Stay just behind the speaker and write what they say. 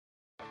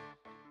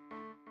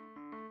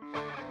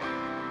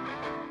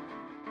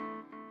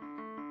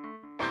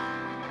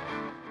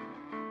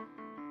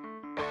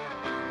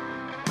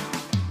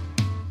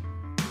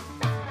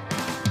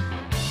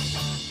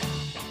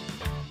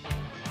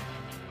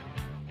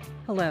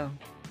Hello,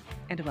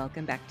 and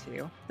welcome back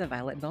to The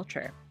Violet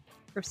Vulture,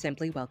 or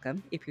simply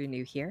welcome if you're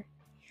new here.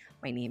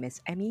 My name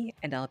is Emmy,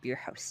 and I'll be your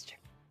host.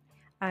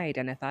 I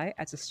identify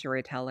as a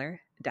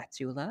storyteller,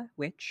 Datsula,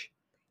 witch,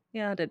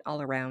 and an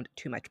all around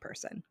too much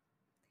person.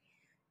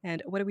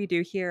 And what do we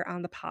do here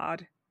on the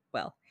pod?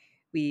 Well,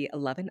 we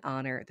love and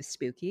honor the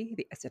spooky,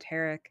 the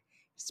esoteric,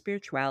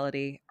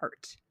 spirituality,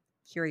 art,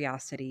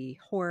 curiosity,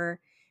 horror,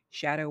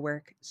 shadow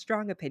work,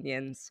 strong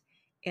opinions,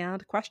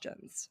 and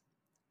questions.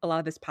 A lot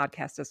of this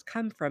podcast does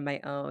come from my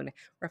own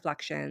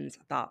reflections,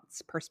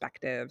 thoughts,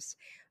 perspectives,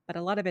 but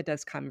a lot of it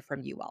does come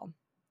from you all.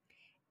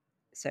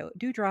 So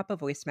do drop a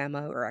voice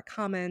memo or a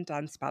comment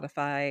on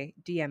Spotify,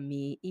 DM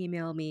me,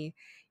 email me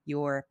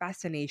your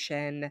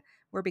fascination,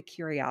 morbid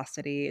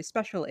curiosity,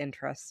 special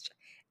interest,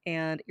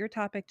 and your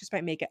topic just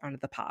might make it onto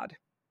the pod.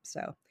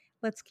 So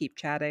let's keep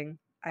chatting.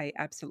 I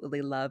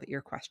absolutely love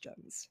your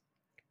questions.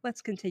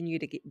 Let's continue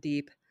to get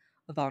deep,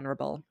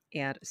 vulnerable,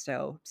 and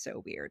so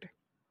weird.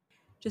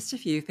 Just a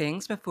few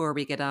things before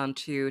we get on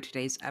to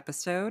today's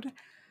episode.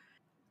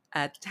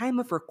 At the time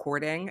of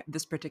recording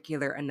this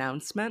particular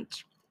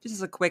announcement, just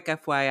as a quick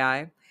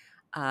FYI,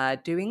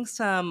 doing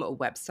some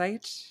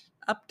website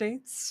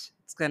updates.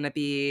 It's going to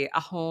be a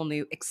whole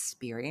new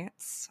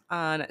experience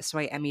on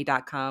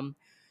soyemmy.com.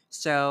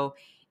 So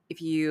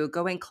if you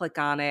go and click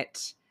on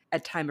it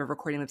at time of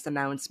recording this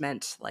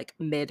announcement, like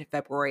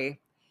mid-February,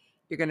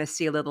 you're going to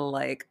see a little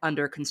like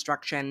under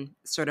construction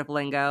sort of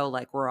lingo,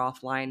 like we're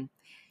offline.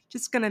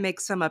 Just going to make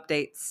some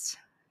updates,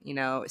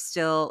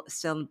 still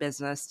in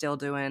business, still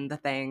doing the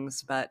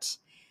things, but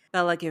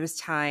felt like it was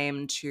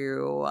time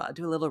to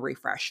do a little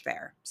refresh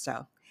there.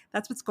 So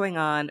that's what's going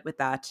on with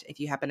that if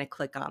you happen to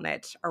click on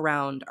it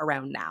around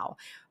now.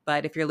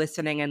 But if you're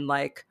listening in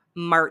like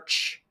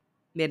March,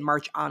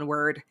 mid-March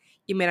onward,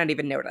 you may not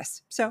even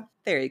notice. So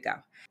there you go.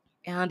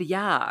 And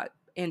yeah,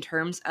 in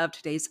terms of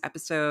today's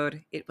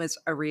episode, it was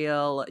a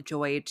real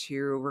joy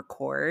to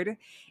record.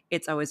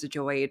 It's always a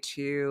joy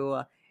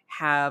to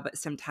have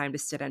some time to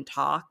sit and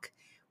talk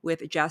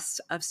with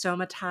Jess of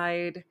Soma.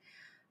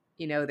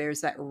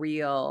 There's that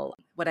real,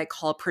 what I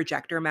call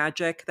projector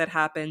magic that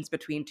happens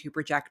between two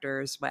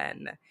projectors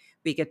when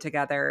we get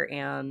together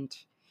and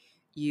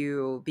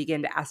you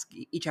begin to ask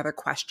each other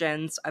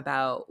questions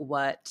about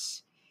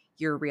what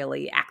you're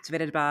really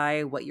activated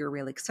by, what you're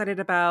really excited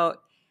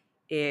about.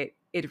 It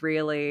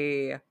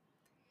really,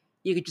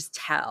 you could just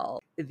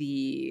tell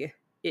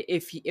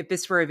if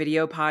this were a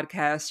video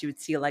podcast, you would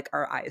see like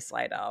our eyes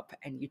light up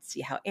and you'd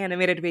see how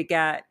animated we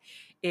get.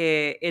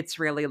 It's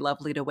really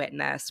lovely to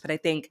witness, but I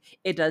think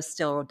it does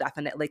still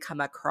definitely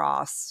come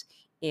across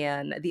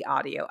in the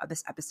audio of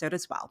this episode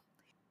as well.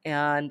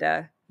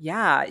 And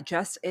yeah,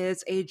 Jess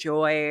is a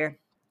joy.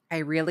 I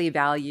really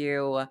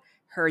value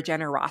her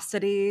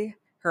generosity,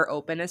 her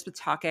openness with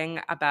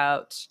talking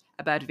about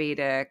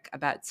Vedic,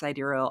 about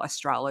sidereal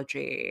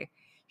astrology.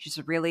 She's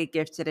a really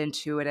gifted,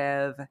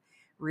 intuitive,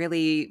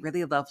 really,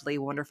 really lovely,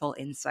 wonderful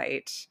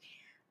insight.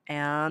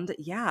 And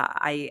yeah,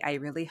 I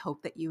really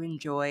hope that you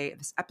enjoy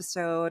this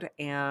episode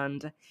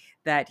and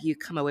that you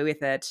come away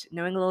with it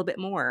knowing a little bit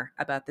more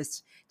about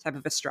this type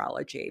of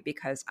astrology,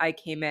 because I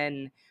came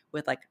in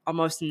with like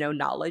almost no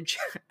knowledge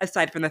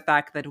aside from the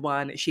fact that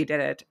one, she did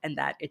it and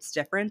that it's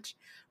different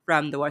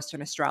from the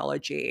Western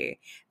astrology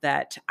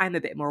that I'm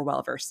a bit more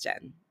well versed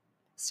in.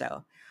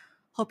 So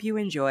hope you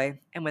enjoy.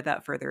 And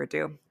without further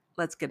ado,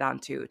 let's get on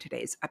to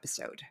today's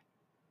episode.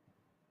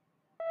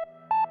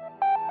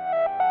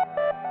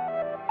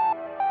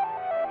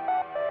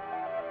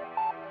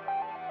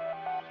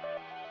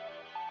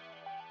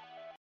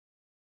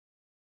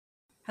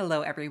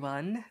 Hello,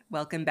 everyone.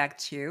 Welcome back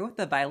to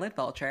The Violet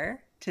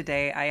Vulture.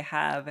 Today, I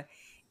have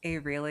a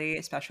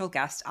really special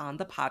guest on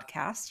the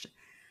podcast.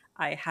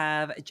 I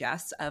have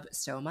Jess of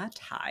Soma.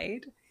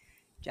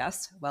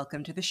 Jess,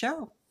 welcome to the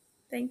show.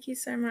 Thank you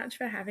so much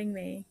for having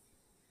me.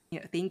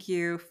 Thank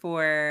you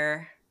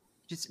for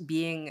just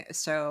being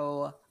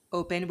so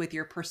open with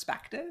your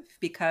perspective,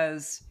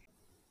 because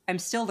I'm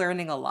still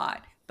learning a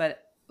lot.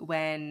 But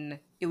when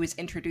it was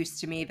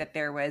introduced to me that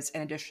there was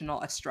an additional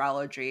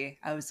astrology,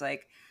 I was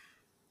like,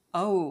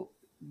 oh,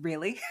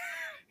 really?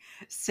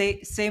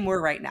 Say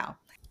more right now.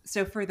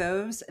 So for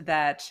those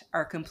that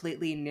are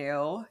completely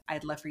new,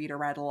 I'd love for you to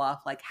rattle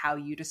off like how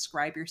you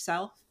describe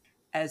yourself,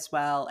 as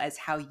well as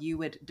how you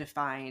would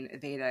define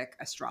Vedic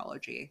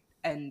astrology.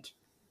 And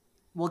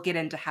we'll get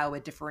into how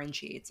it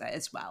differentiates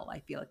as well. I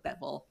feel like that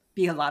will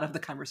be a lot of the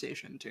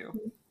conversation too.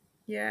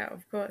 Yeah,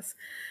 of course.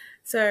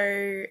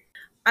 So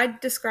I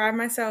describe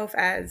myself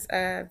as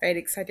a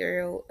Vedic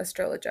sidereal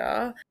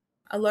astrologer.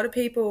 A lot of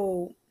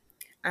people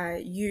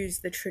use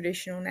the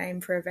traditional name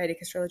for a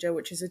Vedic astrologer,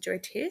 which is a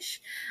Jyotish.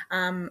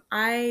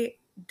 I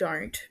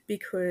don't,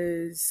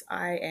 because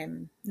I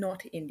am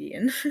not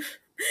Indian.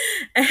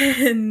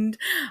 And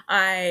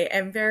I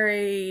am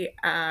very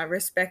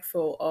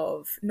respectful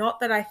of, not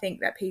that I think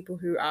that people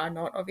who are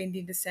not of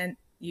Indian descent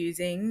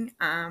using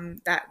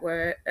that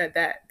word,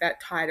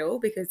 that title,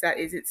 because that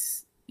is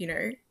its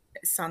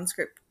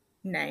Sanskrit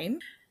name,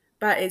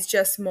 but it's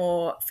just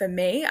more for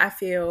me. I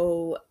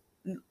feel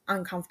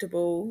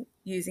uncomfortable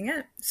using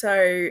it.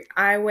 So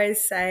I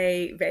always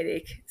say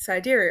Vedic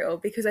sidereal,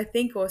 because I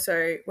think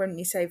also when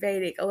you say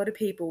Vedic, a lot of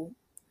people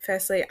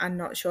firstly are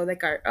not sure. They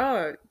go,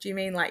 oh, do you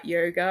mean like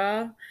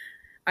yoga,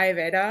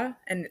 Ayurveda?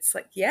 And it's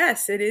like,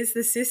 yes, it is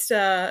the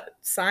sister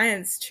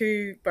science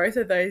to both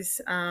of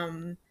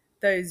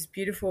those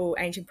beautiful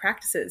ancient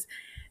practices.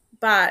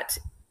 But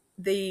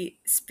the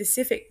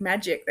specific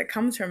magic that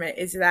comes from it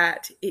is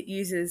that it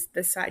uses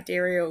the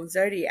sidereal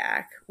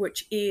zodiac,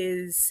 which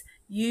is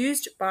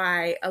used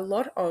by a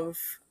lot of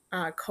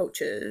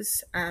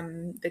cultures.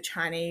 The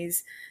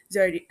Chinese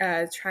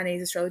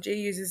astrology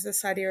uses the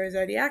sidereal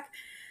zodiac,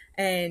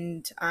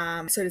 and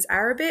so does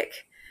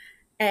Arabic.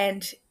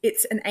 And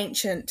it's an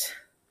ancient,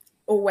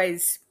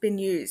 always been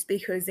used,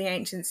 because the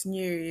ancients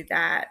knew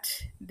that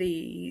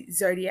the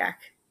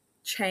zodiac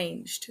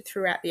changed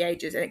throughout the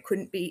ages and it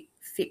couldn't be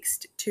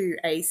fixed to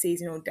a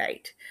seasonal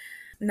date.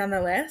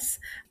 Nonetheless,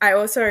 I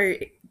also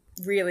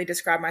really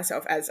describe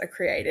myself as a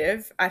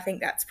creative. I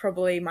think that's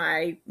probably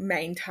my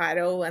main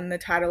title and the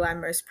title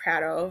I'm most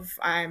proud of.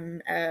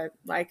 I'm a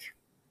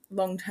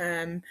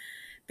long-term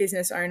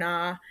business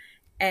owner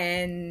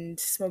and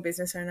small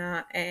business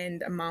owner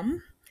and a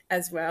mum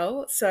as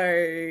well.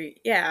 So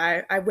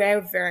yeah, I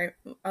wear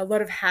a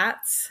lot of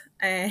hats,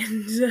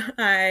 and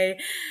I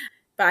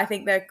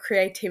think the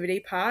creativity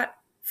part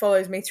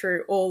follows me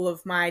through all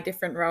of my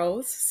different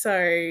roles.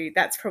 So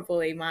that's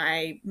probably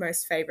my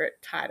most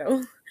favorite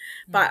title.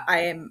 But Yeah. I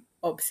am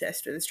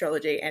obsessed with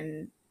astrology,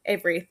 and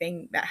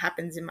everything that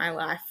happens in my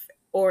life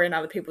or in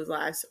other people's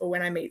lives, or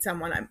when I meet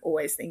someone, I'm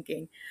always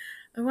thinking,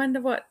 I wonder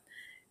what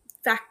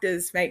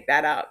factors make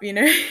that up,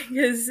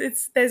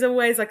 because there's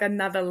always like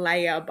another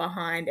layer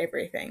behind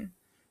everything.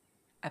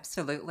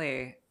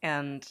 Absolutely.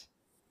 And,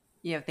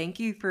 thank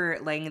you for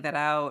laying that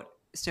out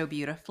so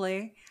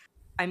beautifully.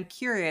 I'm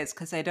curious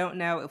because I don't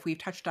know if we've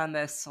touched on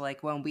this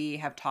like when we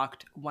have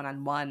talked one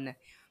on one,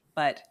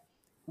 but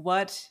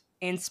what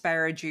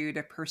inspired you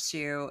to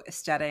pursue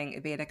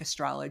studying Vedic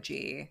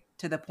astrology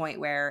to the point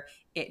where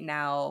it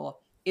now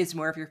is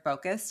more of your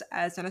focus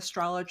as an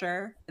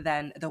astrologer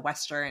than the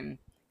Western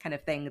kind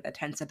of thing that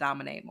tends to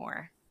dominate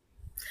more?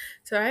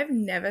 So I've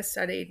never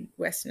studied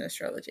Western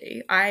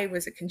astrology. I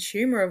was a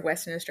consumer of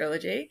Western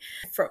astrology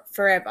for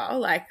forever.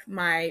 Like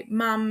my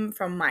mum,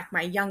 from like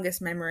my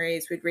youngest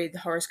memories, would read the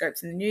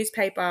horoscopes in the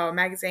newspaper or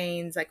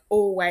magazines. Like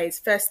always,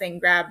 first thing,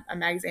 grab a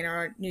magazine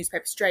or a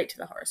newspaper, straight to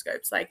the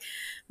horoscopes. Like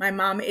my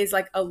mum is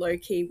like a low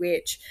key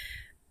witch.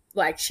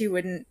 Like she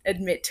wouldn't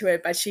admit to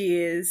it, but she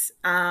is.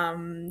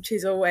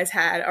 She's always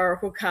had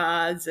oracle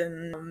cards,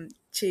 and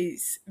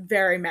she's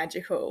very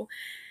magical,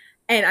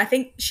 and I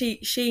think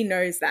she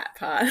knows that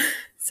part.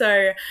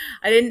 So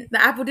the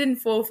apple didn't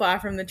fall far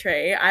from the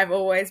tree. I've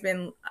always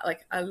been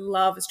like, I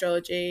love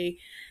astrology.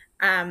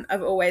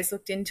 I've always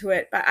looked into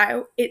it, but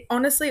it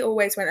honestly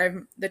always went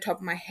over the top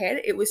of my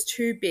head. It was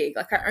too big.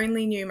 Like I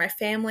only knew my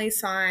family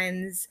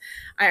signs.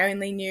 I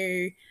only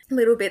knew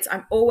little bits.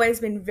 I've always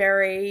been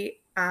very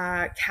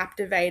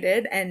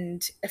captivated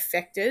and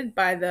affected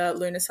by the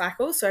lunar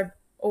cycle. So I've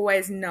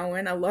always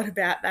known a lot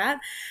about that.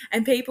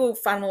 And people,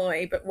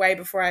 funnily, but way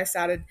before I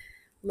started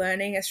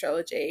learning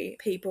astrology,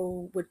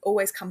 people would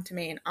always come to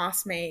me and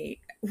ask me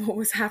what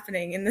was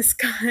happening in the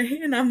sky.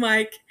 And I'm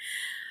like,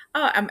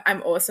 oh,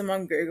 I'm awesome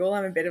on Google.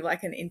 I'm a bit of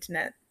like an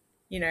internet,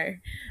 you know,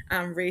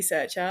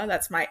 researcher.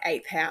 That's my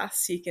eighth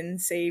house. You can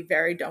see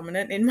very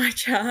dominant in my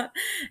chart.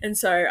 And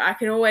so I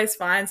can always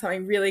find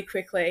something really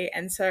quickly.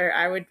 And so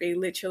I would be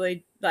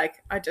literally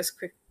like, I just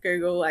quick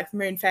Google like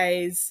moon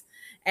phase,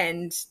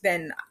 and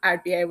then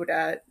I'd be able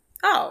to,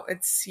 oh,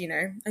 it's,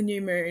 a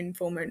new moon,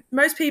 full moon.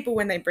 Most people,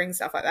 when they bring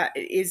stuff like that,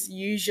 it is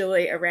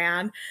usually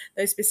around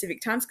those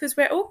specific times, because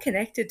we're all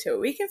connected to it.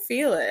 We can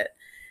feel it.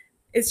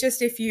 It's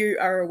just if you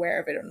are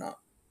aware of it or not.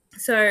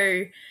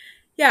 So,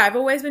 yeah, I've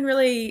always been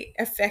really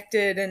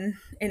affected and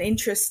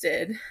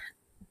interested.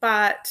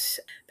 But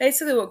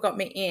basically, what got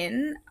me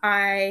in,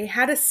 I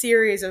had a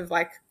series of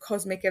like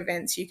cosmic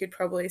events, you could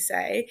probably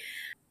say.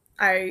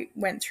 I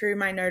went through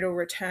my nodal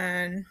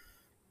return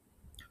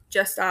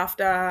just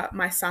after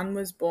my son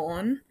was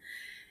born,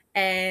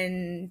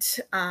 and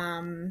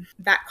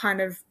that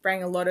kind of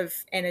bring a lot of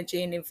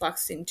energy and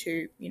influx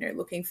into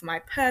looking for my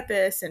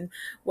purpose and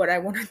what I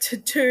wanted to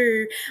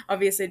do.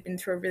 Obviously, I'd been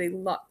through a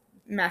really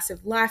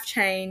massive life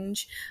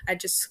change. I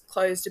just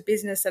closed a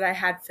business that I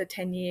had for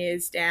 10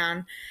 years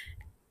down,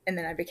 and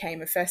then I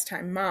became a first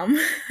time mum.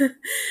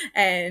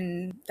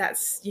 And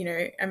that's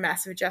a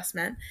massive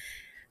adjustment.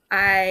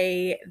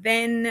 I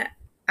then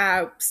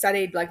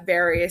studied like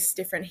various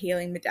different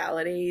healing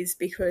modalities,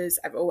 because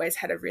I've always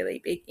had a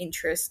really big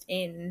interest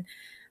in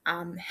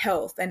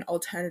health and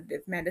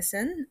alternative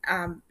medicine.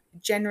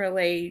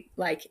 Generally,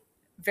 like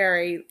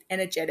very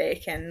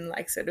energetic and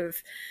like sort of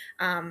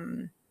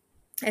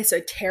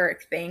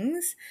esoteric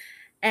things.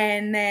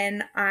 And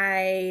then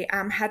I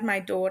had my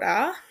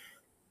daughter,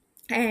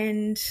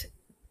 and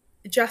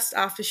just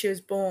after she was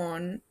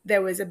born,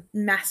 there was a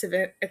massive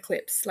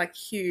eclipse, like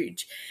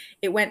huge.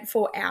 It went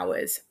for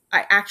hours.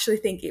 I actually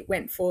think it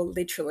went for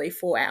literally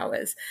 4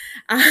 hours.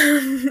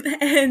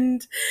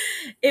 And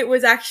it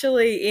was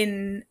actually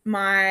in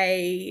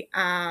my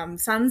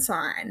sun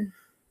sign.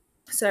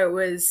 So it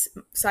was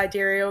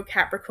sidereal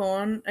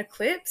Capricorn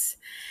eclipse.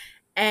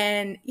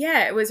 And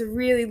yeah, it was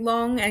really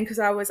long. And because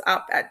I was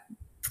up at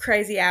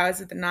crazy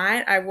hours of the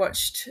night, I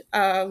watched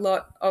a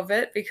lot of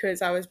it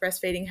because I was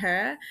breastfeeding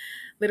her.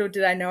 Little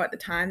did I know at the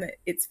time that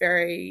it's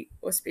very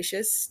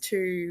auspicious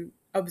to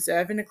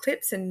observe an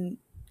eclipse, and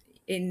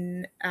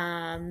in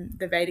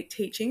the Vedic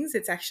teachings,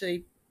 it's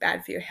actually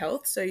bad for your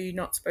health. So you're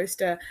not supposed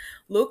to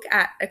look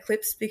at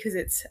eclipse because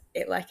it's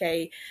like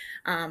a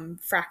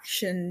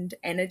fractioned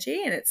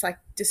energy, and it's like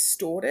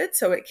distorted.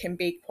 So it can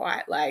be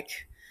quite like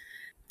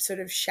sort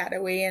of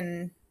shadowy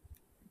and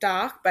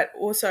dark, but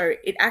also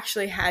it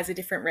actually has a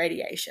different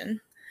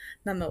radiation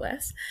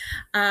nonetheless.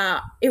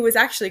 It was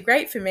actually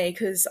great for me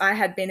because I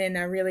had been in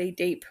a really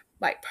deep,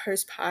 like,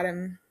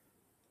 postpartum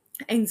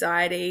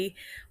anxiety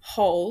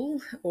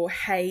hole or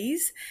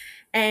haze,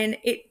 and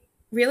it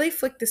really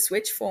flicked the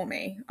switch for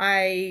me.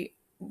 I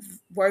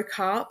woke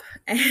up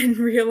and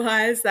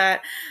realized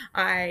that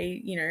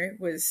I,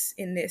 was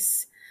in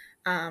this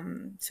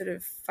sort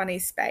of funny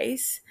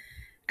space.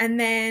 And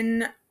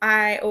then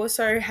I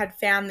also had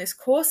found this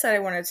course that I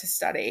wanted to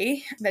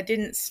study that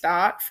didn't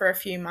start for a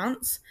few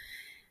months.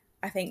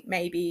 I think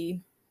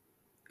maybe,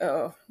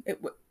 it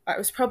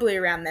was probably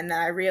around then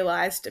that I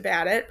realized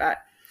about it, but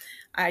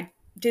I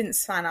didn't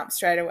sign up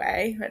straight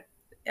away. But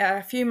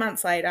a few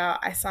months later,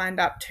 I signed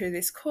up to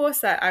this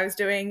course that I was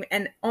doing,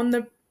 and on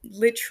the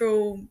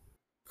literal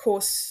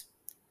course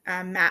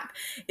map,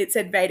 it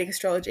said Vedic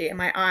astrology, and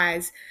my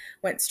eyes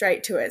went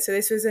straight to it. So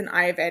this was an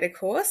Ayurveda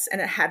course,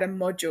 and it had a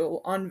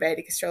module on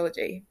Vedic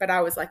astrology. But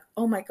I was like,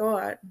 oh my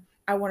God,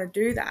 I want to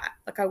do that.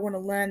 Like, I want to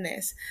learn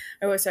this.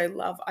 I also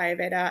love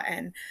Ayurveda,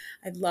 and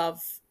I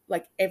love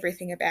like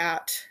everything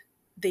about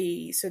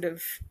the sort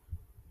of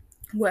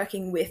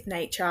working with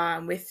nature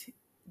and with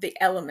the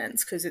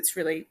elements, because it's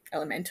really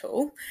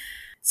elemental.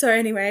 So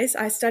anyways,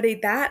 I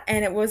studied that,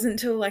 and it wasn't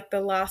until like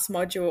the last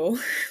module,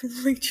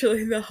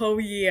 literally the whole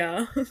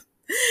year,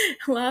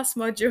 last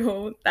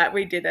module, that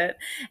we did it.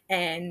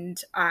 And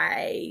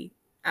I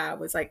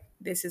was like,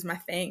 this is my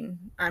thing.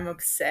 I'm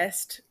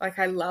obsessed. Like,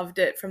 I loved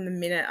it from the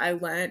minute I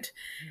learnt.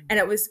 And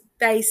it was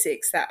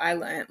basics that I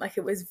learnt. Like,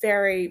 it was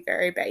very,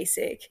 very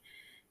basic.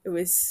 It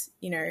was,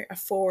 a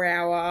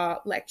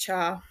 4-hour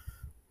lecture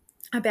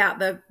about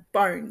the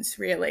bones,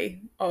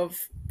 really,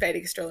 of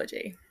Vedic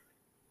astrology.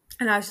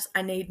 And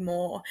I need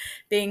more.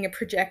 Being a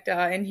projector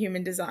in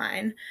human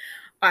design,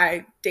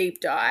 I deep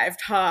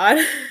dived hard,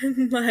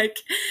 like,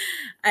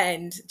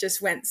 and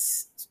just went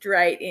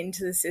straight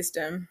into the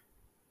system.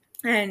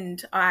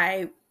 And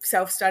I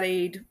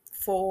self-studied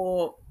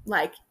for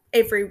like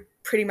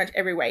pretty much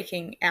every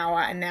waking hour.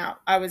 And now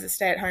I was a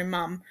stay-at-home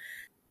mum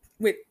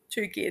with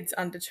 2 kids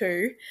under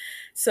 2.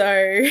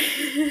 So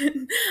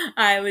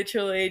I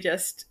literally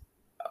just,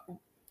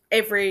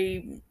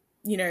 every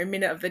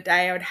minute of the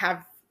day,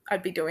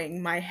 I'd be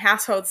doing my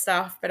household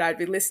stuff, but I'd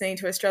be listening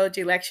to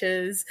astrology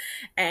lectures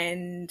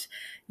and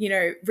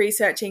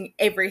researching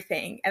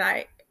everything. And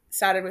I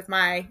started with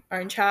my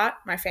own chart,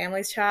 my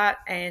family's chart,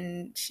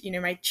 and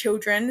my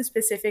children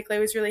specifically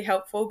was really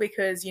helpful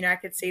because I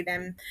could see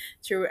them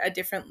through a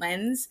different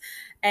lens.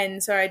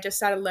 And so I just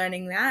started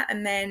learning that,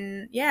 and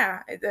then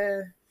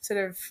the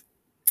sort of,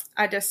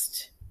 I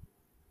just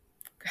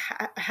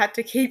had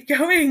to keep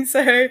going.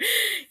 So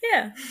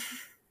yeah.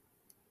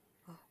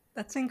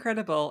 That's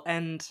incredible.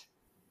 And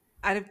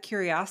out of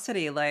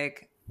curiosity,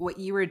 like what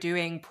you were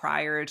doing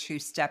prior to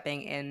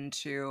stepping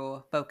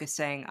into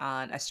focusing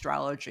on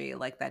astrology,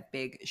 like that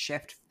big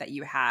shift that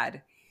you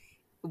had,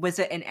 was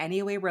it in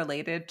any way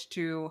related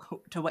to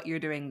what you're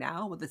doing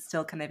now? Was it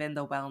still kind of in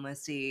the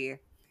wellnessy,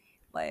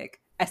 like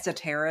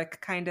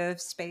esoteric kind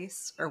of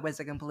space, or was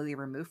it completely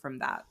removed from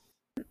that?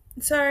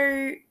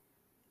 So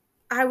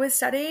I was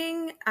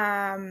studying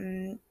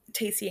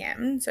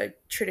TCM, so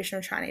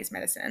traditional Chinese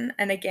medicine,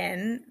 and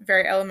again,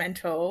 very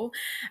elemental.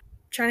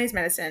 Chinese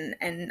medicine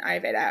and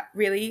Ayurveda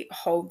really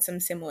hold some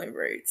similar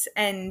roots.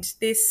 And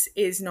this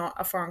is not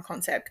a foreign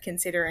concept,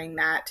 considering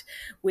that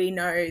we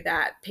know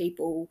that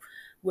people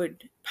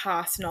would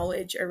pass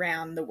knowledge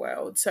around the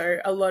world. So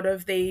a lot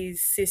of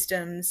these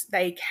systems,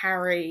 they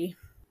carry,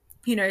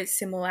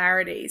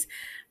 similarities,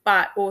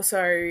 but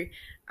also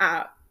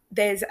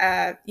there's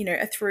a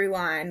through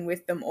line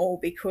with them all,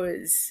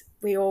 because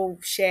we all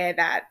share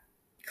that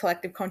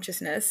collective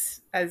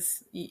consciousness,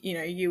 as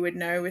you would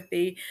know with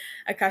the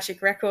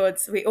Akashic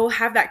records. We all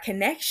have that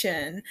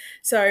connection,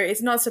 so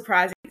it's not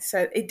surprising.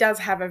 So it does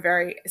have a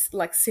very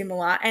like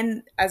similar,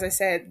 and as I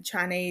said,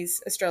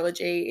 Chinese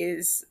astrology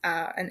is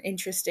an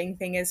interesting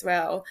thing as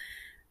well.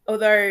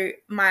 Although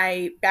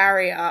my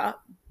barrier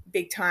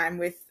big time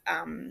with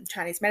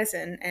Chinese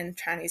medicine and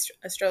Chinese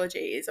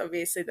astrology is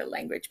obviously the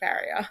language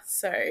barrier.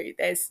 So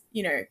there's,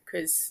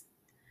 because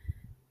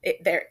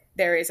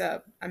there is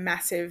a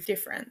massive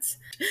difference.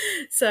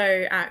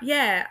 So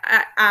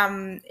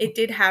it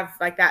did have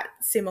like that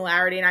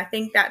similarity, and I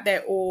think that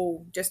they're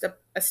all just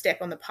a step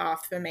on the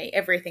path for me.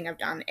 Everything I've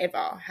done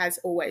ever has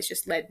always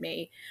just led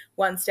me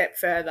one step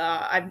further.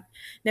 I've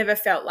never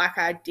felt like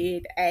I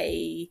did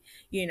a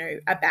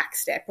back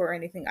step or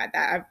anything like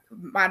that. I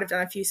might have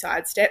done a few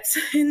side steps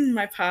in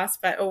my past,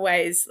 but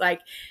always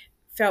like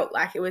felt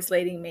like it was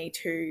leading me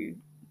to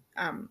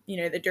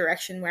the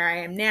direction where I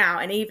am now.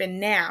 And even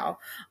now,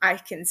 I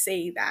can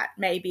see that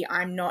maybe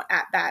I'm not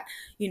at that,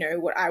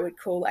 what I would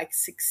call like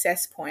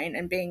success point.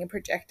 And being a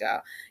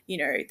projector,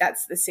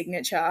 that's the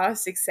signature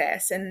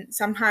success. And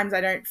sometimes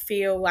I don't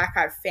feel like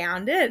I've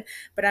found it,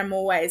 but I'm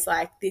always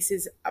like, this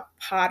is a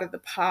part of the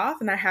path.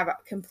 And I have a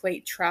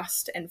complete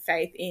trust and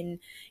faith in,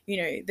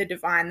 the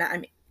divine, that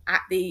I'm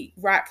at the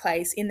right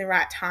place in the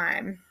right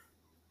time,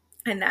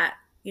 and that,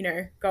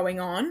 going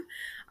on,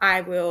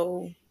 I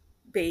will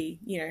be,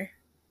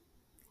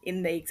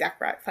 in the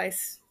exact right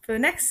place for the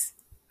next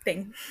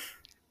thing.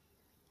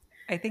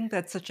 I think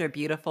that's such a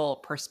beautiful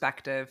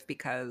perspective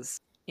because,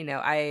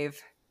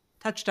 I've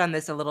touched on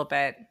this a little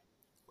bit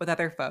with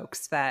other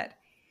folks that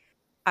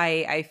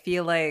I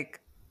feel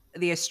like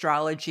the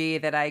astrology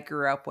that I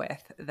grew up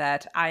with,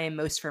 that I am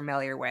most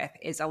familiar with,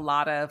 is a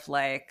lot of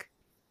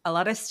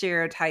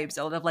stereotypes,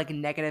 a lot of like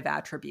negative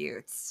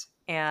attributes.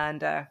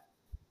 And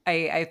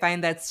I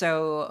find that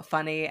so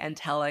funny and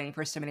telling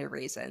for so many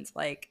reasons.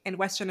 Like in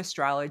Western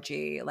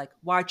astrology, like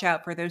watch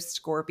out for those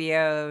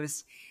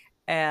Scorpios.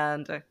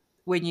 And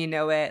when you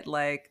know it,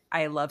 like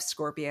I love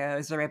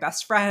Scorpios. They're my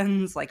best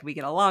friends. Like we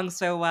get along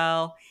so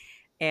well.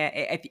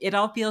 And it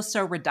all feels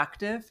so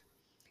reductive.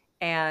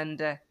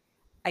 And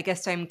I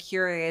guess I'm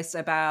curious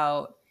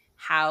about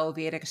how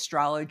Vedic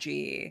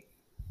astrology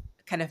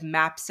kind of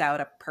maps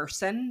out a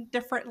person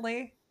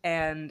differently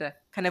and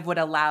kind of would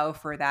allow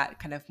for that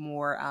kind of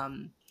more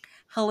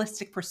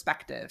holistic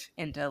perspective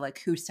into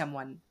like who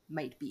someone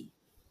might be.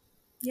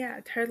 Yeah,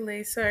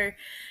 totally. So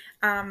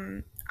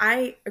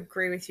I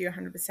agree with you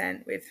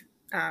 100% with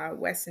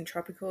Western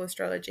tropical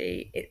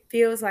astrology. It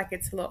feels like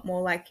it's a lot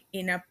more like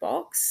in a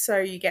box. So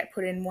you get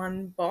put in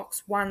one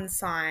box, one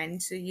sign.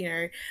 So,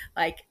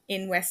 like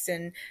in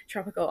Western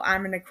tropical,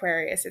 I'm an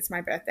Aquarius. It's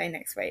my birthday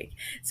next week.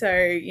 So,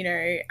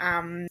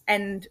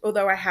 and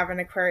although I have an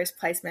Aquarius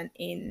placement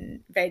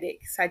in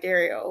Vedic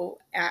sidereal,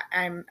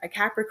 I'm a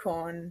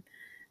Capricorn.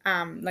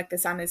 Like the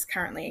sun is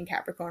currently in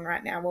Capricorn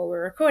right now while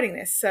we're recording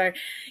this. So,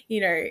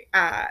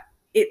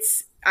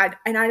 it's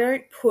and I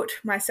don't put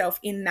myself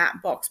in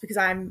that box because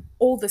I'm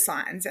all the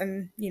signs,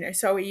 and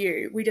so are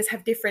you. We just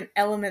have different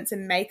elements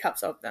and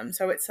makeups of them.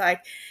 So it's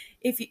like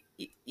if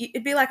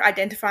it'd be like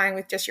identifying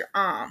with just your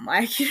arm,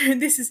 like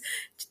this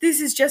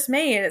is just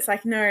me, and it's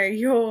like no,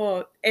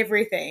 you're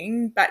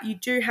everything, but you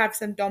do have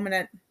some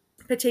dominant,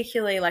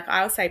 particularly like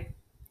I'll say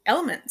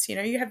elements.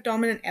 You have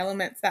dominant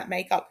elements that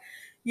make up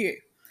you.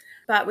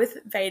 But with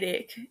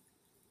Vedic,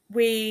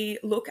 we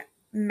look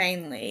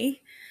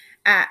mainly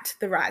at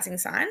the rising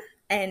sign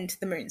and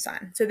the moon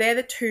sign. So they're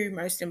the two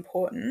most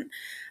important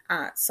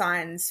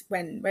signs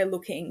when we're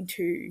looking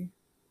to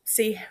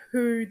see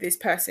who this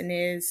person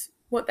is,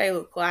 what they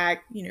look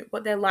like,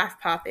 what their life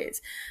path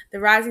is. The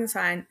rising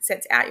sign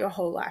sets out your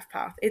whole life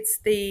path. It's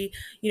the,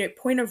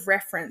 point of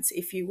reference,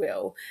 if you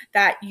will,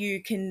 that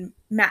you can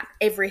map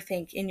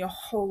everything in your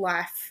whole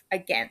life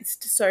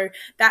against. So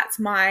that's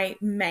my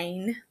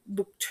main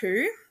look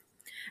to.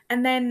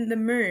 And then the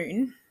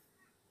moon,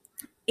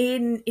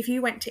 if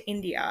you went to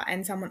India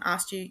and someone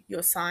asked you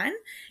your sign,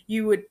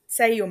 you would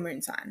say your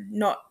moon sign,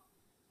 not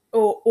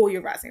or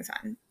your rising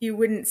sign. You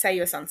wouldn't say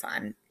your sun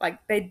sign. Like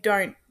they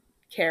don't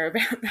care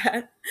about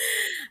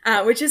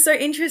that, which is so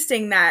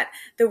interesting that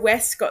the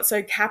West got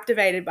so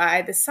captivated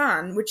by the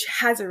sun, which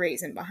has a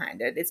reason behind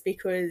it. It's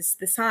because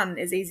the sun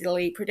is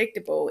easily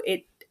predictable.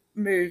 It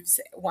moves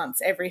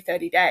once every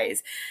 30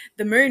 days.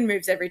 The moon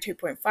moves every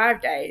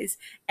 2.5 days,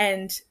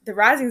 and the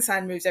rising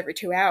sign moves every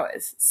 2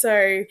 hours.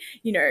 So,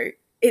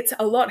 it's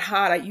a lot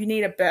harder. You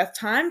need a birth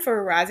time for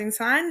a rising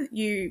sign.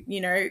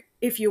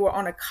 If you were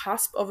on a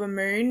cusp of a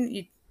moon,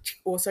 you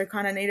also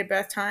kind of need a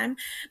birth time.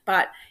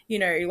 But,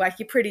 like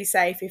you're pretty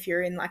safe if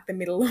you're in like the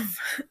middle of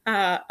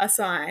a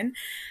sign.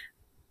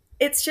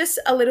 It's just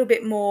a little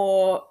bit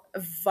more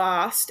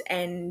vast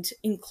and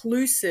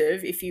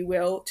inclusive, if you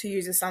will, to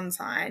use a sun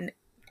sign.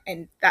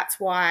 And that's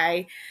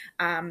why,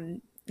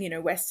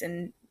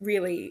 Western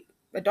really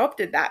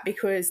adopted that,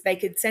 because they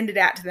could send it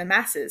out to the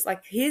masses.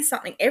 Like, here's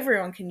something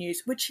everyone can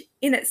use, which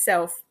in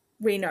itself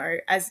we know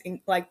as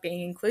like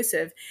being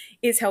inclusive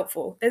is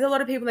helpful. There's a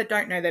lot of people that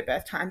don't know their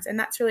birth times, and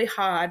that's really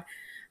hard.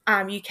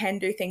 You can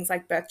do things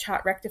like birth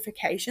chart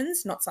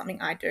rectifications, not something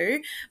I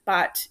do,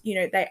 but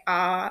they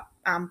are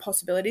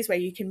possibilities where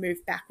you can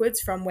move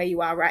backwards from where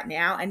you are right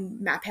now and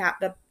map out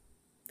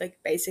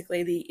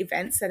basically the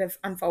events that have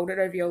unfolded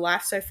over your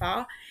life so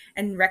far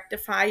and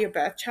rectify your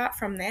birth chart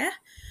from there.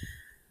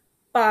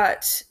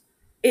 But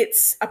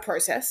it's a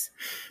process.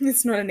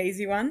 It's not an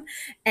easy one,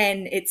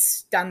 and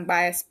it's done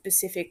by a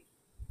specific,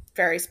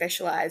 very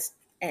specialized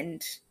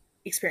and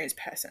experienced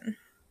person.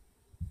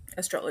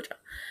 astrologer.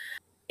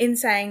 In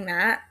saying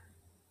that,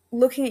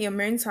 looking at your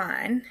moon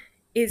sign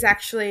is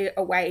actually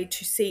a way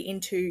to see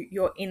into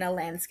your inner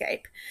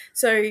landscape.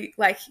 So,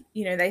 like,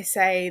 they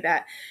say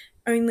that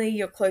only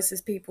your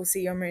closest people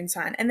see your moon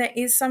sign. And there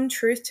is some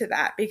truth to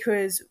that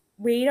because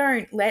we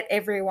don't let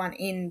everyone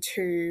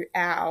into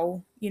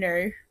our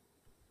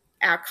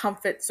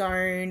comfort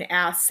zone,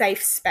 our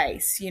safe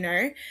space.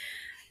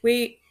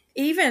 We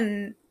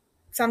even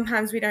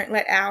sometimes we don't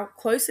let our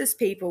closest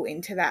people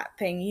into that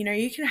thing.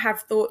 You can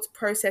have thoughts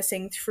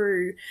processing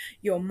through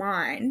your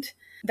mind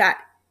that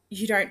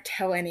you don't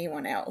tell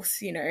anyone else.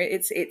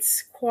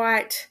 It's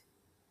quite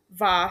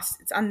vast,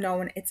 it's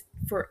unknown, it's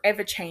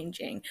forever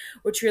changing,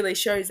 which really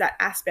shows that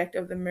aspect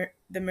of the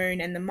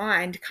moon and the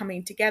mind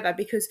coming together.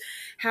 Because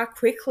how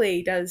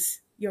quickly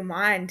does your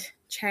mind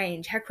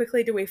change? How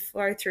quickly do we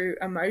flow through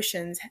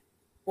emotions?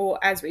 Or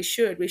as we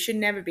should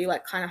never be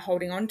like kind of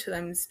holding on to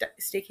them,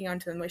 sticking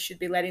onto them. We should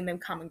be letting them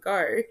come and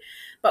go,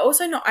 but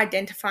also not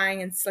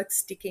identifying and like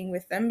sticking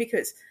with them,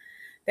 because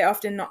they're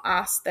often not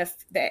asked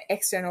their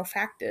external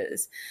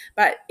factors.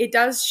 But it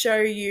does show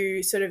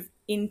you sort of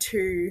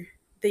into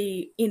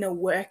the inner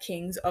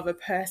workings of a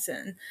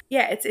person.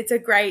 Yeah, it's a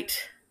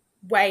great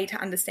way to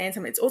understand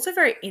something. It's also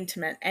very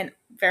intimate and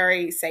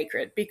very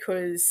sacred,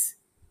 because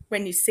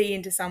when you see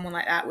into someone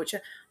like that, which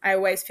I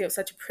always feel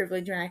such a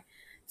privilege when I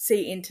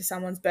see into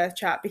someone's birth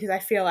chart, because I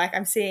feel like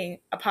I'm seeing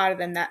a part of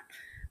them that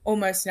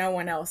almost no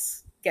one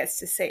else gets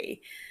to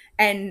see.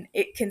 And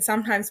it can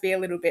sometimes be a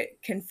little bit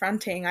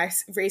confronting. I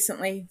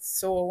recently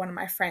saw one of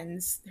my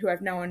friends who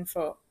I've known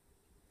for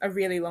a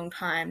really long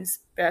time's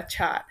birth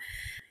chart.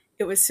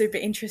 It was super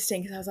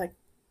interesting because I was like,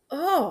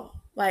 oh,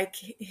 like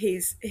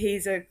he's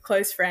a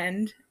close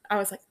friend. I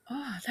was like,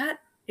 oh, that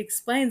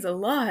explains a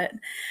lot.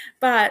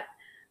 But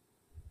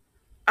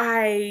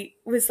I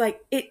was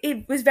like,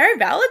 it was very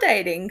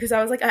validating, because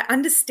I was like, I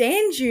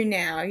understand you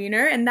now,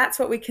 and that's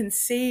what we can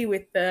see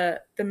with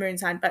the moon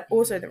sign, but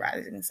also the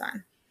rising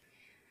sign.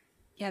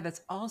 Yeah,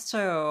 that's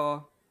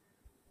also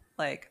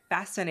like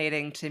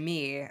fascinating to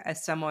me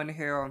as someone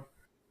who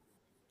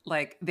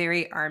like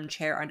very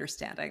armchair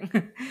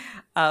understanding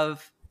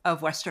of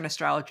Western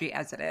astrology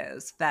as it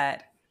is,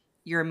 that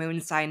your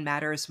moon sign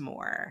matters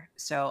more.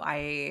 So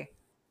I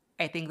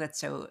think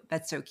that's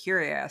so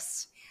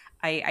curious.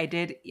 I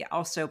did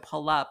also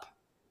pull up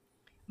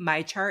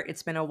my chart.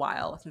 It's been a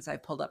while since I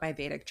pulled up my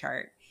Vedic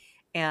chart,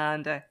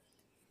 and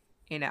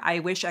I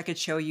wish I could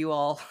show you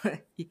all,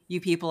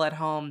 you people at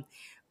home,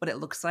 what it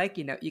looks like.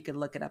 You could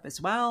look it up as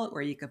well,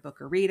 or you could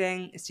book a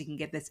reading so you can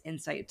get this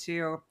insight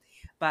too.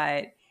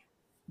 But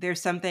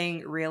there's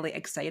something really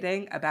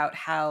exciting about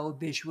how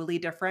visually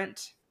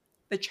different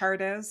the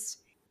chart is.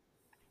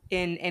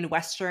 In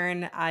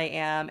Western, I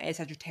am a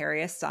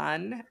Sagittarius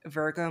sun,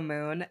 Virgo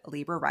moon,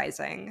 Libra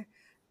rising.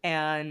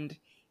 And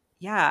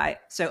yeah,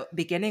 so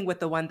beginning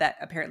with the one that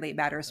apparently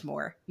matters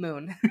more,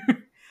 moon.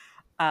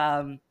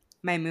 um,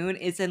 my moon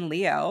is in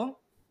Leo,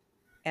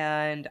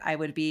 and I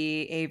would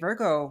be a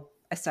Virgo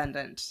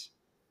ascendant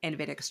in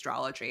Vedic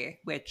astrology,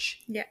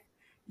 which, Yeah.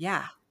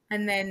 yeah,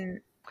 And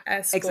then a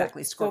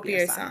exactly, Scorpio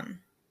Scorpio sun, sun.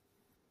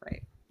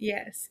 right?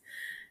 Yes.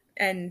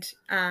 And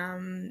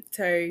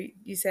so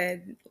you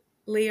said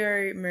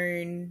Leo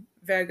moon,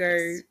 Virgo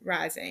Yes,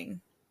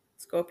 rising,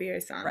 Scorpio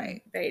sun,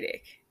 right.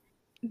 Vedic.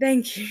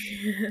 Thank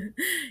you.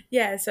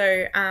 Yeah,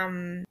 so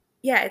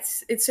yeah,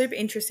 it's super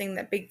interesting.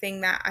 That big thing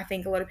that I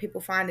think a lot of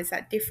people find is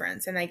that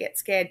difference, and they get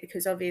scared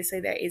because obviously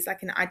there is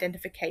like an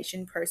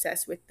identification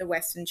process with the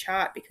Western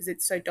chart, because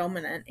it's so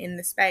dominant in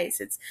the space.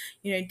 It's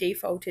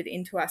defaulted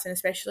into us, and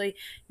especially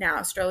now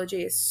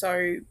astrology is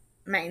so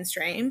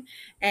mainstream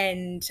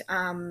and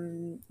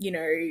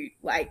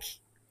like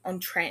on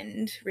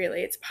trend.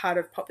 Really, it's part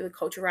of popular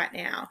culture right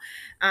now,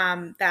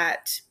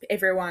 that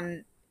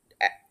everyone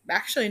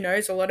actually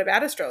knows a lot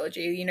about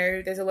astrology.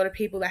 There's a lot of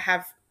people that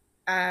have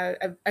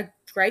a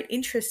great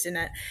interest in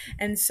it.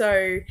 And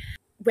so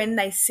when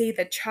they see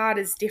the chart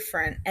is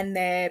different, and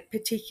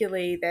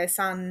particularly their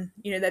sun,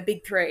 their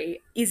big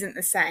three isn't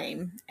the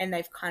same, and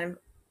they've kind of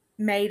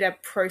made a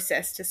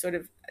process to sort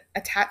of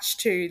attach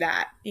to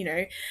that,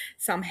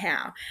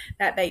 somehow,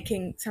 that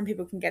some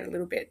people can get a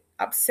little bit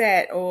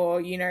upset,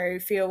 or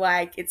feel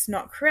like it's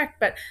not correct.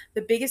 But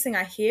the biggest thing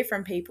I hear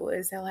from people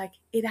is they're like,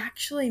 it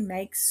actually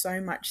makes so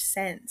much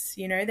sense.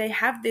 They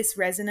have this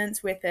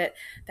resonance with it,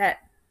 that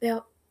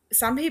they'll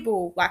some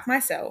people like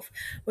myself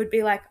would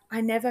be like, I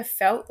never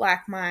felt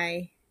like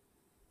my,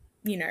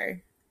 you know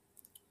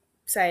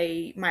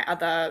say my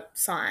other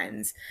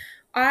signs.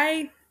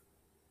 I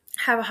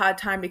have a hard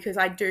time because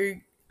I do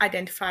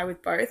identify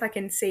with both. I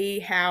can see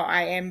how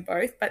I am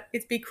both, but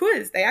it's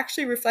because they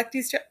actually reflect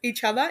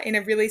each other in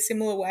a really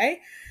similar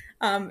way,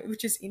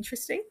 which is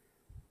interesting.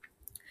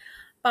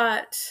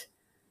 But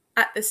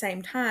at the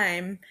same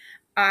time,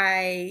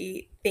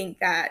 I think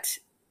that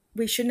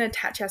we shouldn't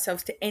attach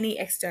ourselves to any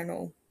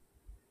external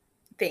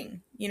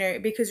thing,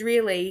 because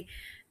really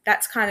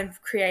that's kind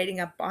of creating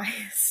a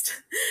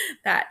bias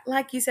that,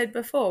 like you said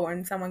before,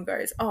 when someone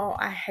goes, oh,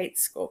 I hate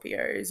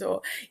Scorpios,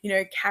 or,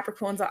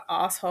 Capricorns are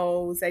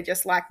assholes, they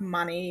just like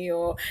money,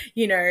 or,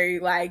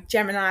 like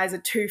Geminis are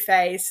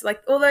two-faced,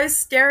 like all those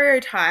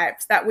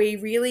stereotypes that we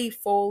really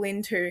fall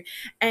into.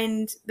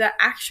 And the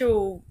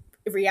actual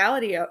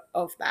reality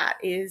of that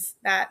is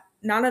that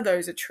none of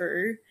those are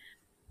true.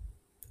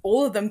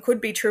 All of them could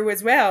be true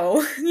as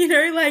well.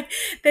 Like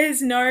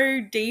there's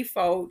no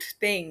default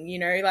thing,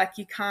 like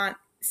you can't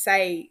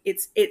say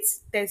it's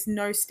there's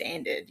no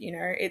standard.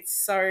 It's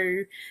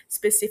so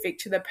specific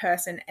to the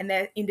person and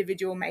their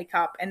individual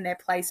makeup and their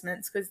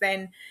placements, because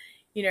then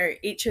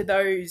each of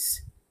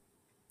those,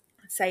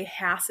 say,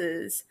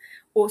 houses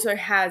also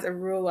has a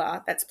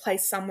ruler that's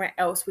placed somewhere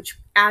else, which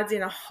adds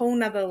in a whole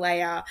nother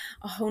layer,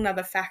 a whole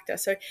nother factor.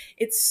 So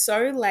it's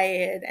so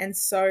layered and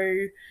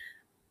so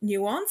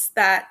nuanced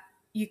that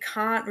you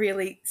can't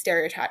really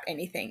stereotype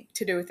anything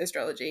to do with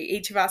astrology.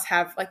 Each of us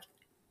have, like,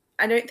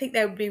 I don't think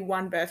there would be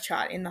one birth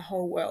chart in the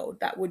whole world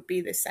that would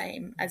be the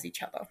same as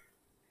each other.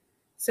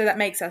 So that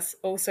makes us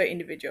also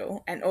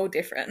individual and all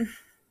different.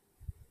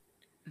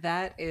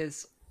 That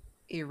is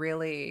a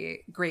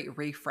really great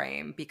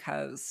reframe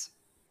because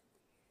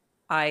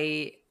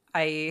I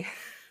I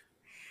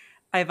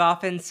I've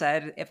often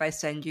said if I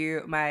send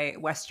you my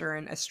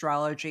Western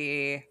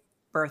astrology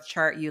birth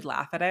chart, you'd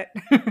laugh at it.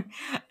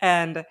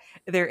 And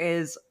there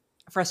is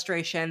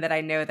frustration that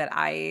I know that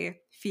I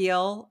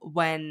feel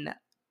when,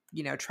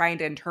 trying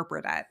to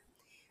interpret it.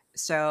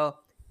 So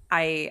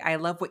I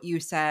love what you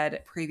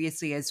said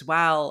previously as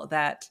well,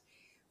 that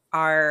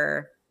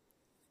our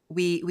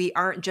we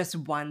aren't just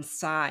one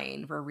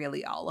sign, we're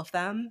really all of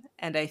them.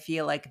 And I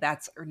feel like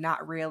that's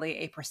not really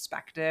a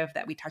perspective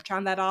that we touch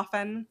on that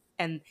often.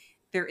 And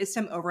there is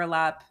some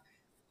overlap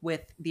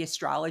with the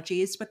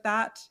astrologies with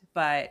that,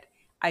 but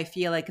I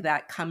feel like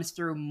that comes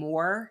through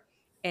more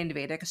in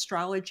Vedic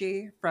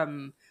astrology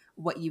from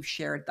what you've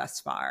shared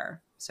thus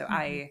far. So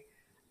Mm-hmm.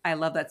 I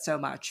love that so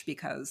much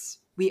because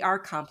we are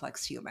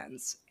complex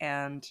humans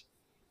and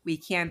we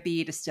can't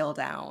be distilled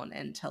down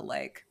into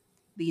like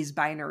these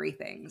binary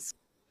things.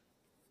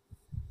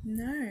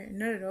 No,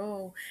 not at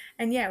all.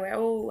 And yeah, we're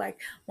all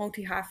like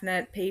multi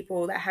hyphenate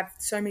people that have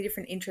so many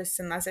different interests.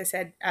 And as I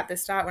said at the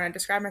start, when I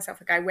describe myself,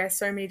 like I wear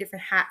so many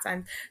different hats,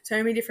 I'm so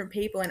many different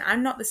people, and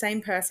I'm not the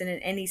same person in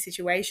any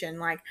situation.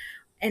 Like,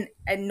 and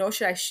nor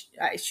should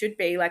I should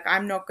be. Like,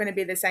 I'm not going to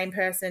be the same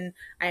person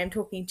I am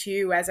talking to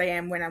you as I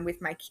am when I'm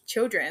with my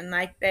children.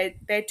 Like,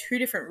 they're two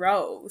different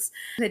roles,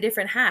 they're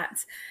different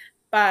hats,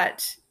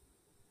 but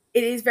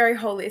it is very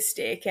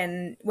holistic,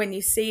 and when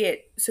you see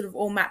it sort of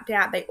all mapped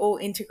out, they all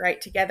integrate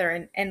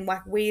together and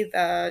like weave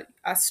a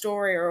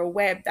story or a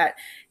web that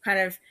kind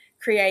of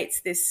creates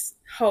this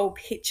whole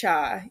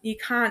picture. You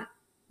can't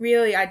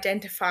really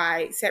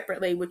identify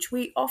separately, which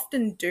we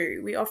often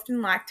do. We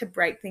often like to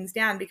break things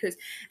down because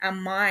our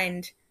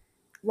mind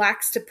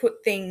likes to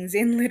put things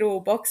in little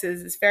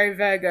boxes. It's very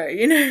Virgo,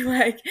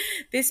 like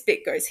this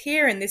bit goes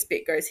here and this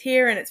bit goes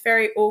here, and it's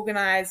very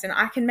organized, and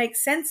I can make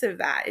sense of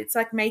that. It's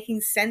like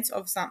making sense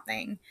of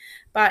something.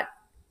 But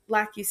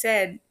like you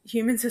said,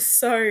 humans are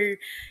so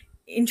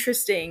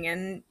interesting,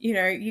 and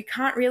you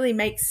can't really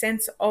make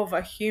sense of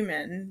a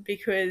human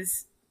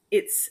because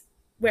it's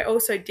we're all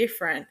so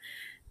different.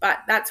 But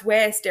that's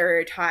where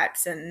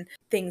stereotypes and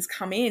things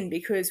come in,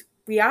 because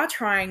we are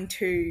trying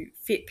to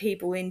fit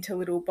people into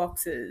little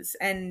boxes,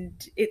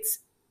 and it's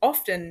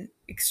often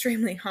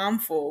extremely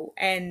harmful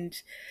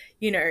and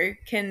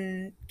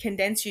can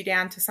condense you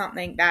down to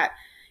something that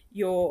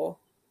you're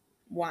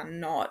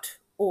one not,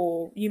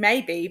 or you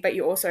may be but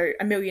you're also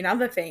a million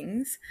other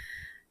things.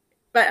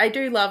 But I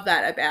do love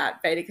that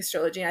about Vedic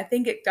astrology. And I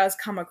think it does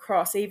come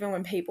across even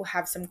when people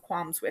have some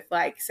qualms with,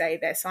 like, say,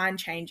 their sign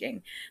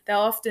changing. They'll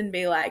often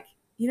be like,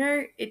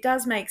 it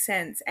does make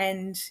sense.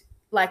 And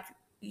like,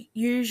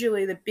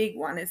 usually the big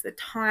one is the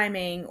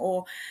timing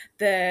or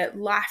the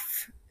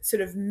life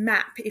sort of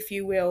map, if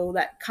you will,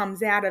 that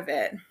comes out of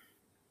it.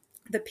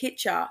 The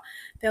picture,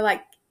 they're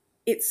like,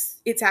 it's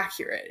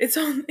accurate.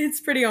 It's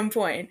pretty on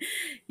point.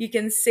 You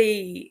can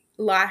see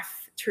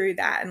life through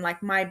that. And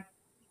like, my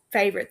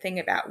favorite thing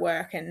about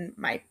work and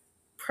my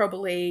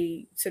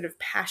probably sort of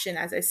passion,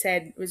 as I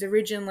said, was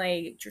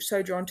originally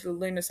so drawn to the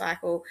lunar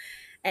cycle,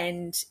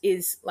 and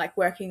is like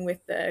working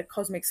with the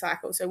cosmic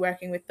cycle. So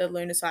working with the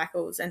lunar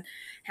cycles and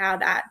how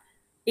that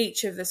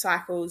each of the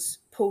cycles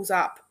pulls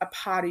up a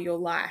part of your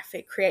life.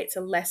 It creates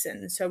a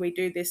lesson. So we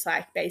do this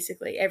like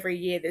basically every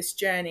year, this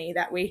journey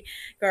that we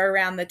go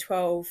around the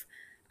 12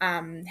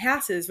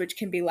 houses, which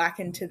can be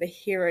likened to the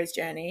hero's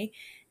journey.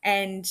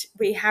 And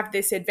we have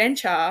this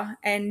adventure,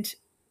 and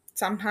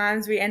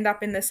sometimes we end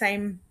up in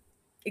the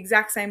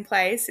exact same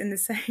place, in the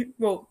same,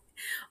 well,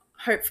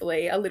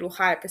 hopefully a little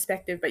higher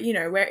perspective, but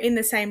we're in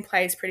the same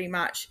place pretty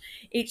much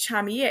each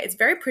time of year. It's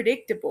very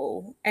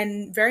predictable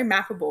and very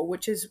mappable,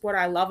 which is what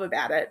I love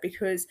about it,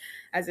 because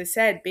as I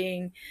said,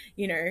 being,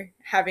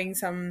 having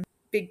some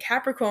big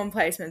Capricorn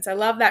placements, I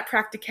love that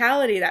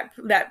practicality,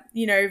 that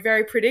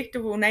very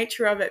predictable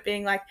nature of it,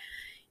 being like,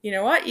 you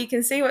know what, you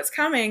can see what's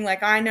coming.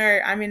 Like, I know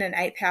I'm in an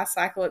 8th house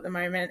cycle at the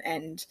moment,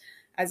 and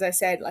as I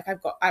said, like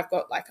I've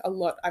got like a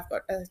lot. I've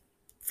got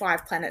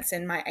 5 planets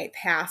in my 8th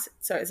house,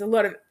 so it's a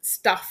lot of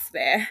stuff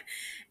there,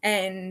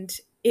 and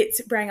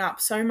it's bring up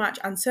so much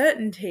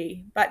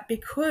uncertainty. But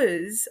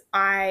because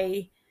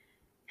I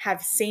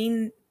have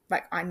seen,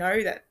 like, I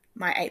know that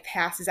my 8th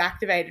house is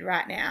activated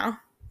right now,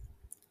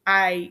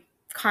 I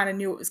kind of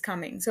knew it was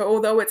coming. So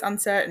although it's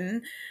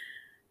uncertain,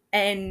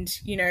 and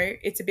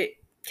it's a bit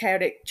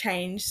chaotic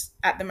change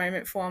at the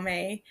moment for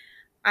me,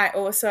 I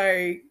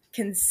also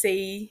can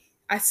see,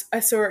 I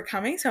saw it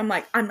coming, so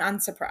I'm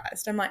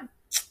unsurprised. I'm like,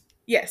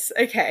 yes,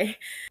 okay,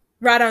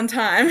 right on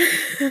time.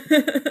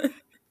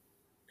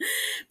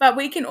 But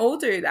we can all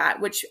do that,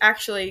 which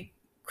actually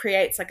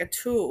creates like a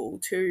tool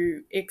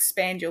to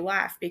expand your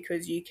life,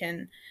 because you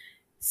can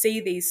see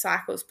these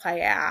cycles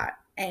play out.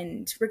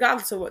 And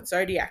regardless of what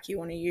zodiac you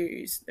want to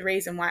use, the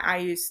reason why I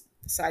use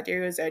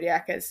sidereal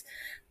zodiac, as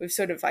we've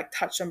sort of like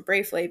touched on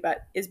briefly,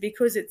 but is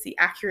because it's the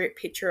accurate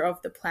picture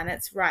of the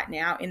planets right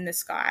now in the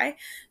sky.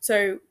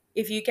 So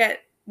if you get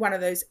one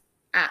of those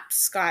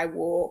apps,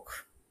 Skywalk,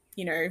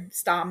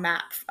 star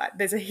map,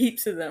 there's a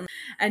heaps of them,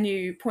 and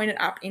you point it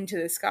up into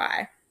the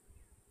sky,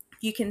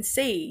 you can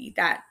see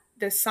that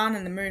the sun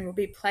and the moon will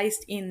be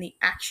placed in the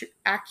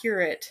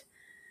accurate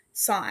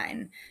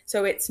sign.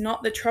 So it's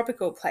not the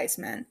tropical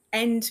placement.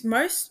 And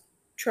most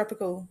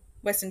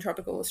Western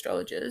tropical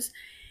astrologers,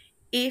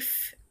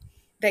 if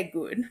they're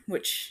good,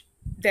 which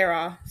there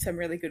are some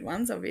really good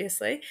ones,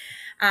 obviously,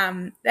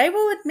 they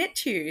will admit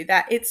to you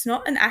that it's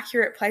not an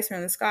accurate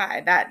placement in the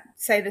sky. That,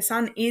 say, the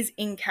sun is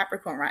in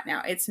Capricorn right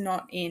now, it's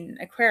not in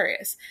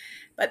Aquarius.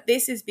 But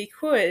this is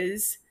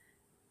because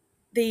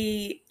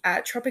the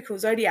tropical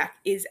zodiac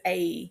is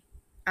a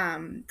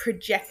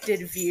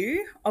projected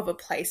view of a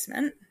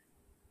placement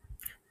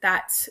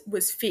that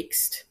was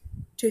fixed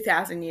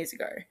 2,000 years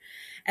ago.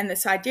 And the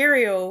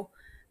sidereal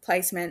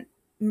placement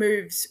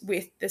moves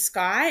with the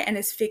sky and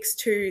is fixed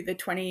to the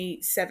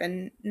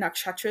 27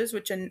 nakshatras,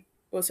 which are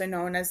also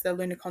known as the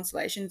lunar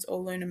constellations or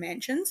lunar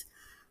mansions,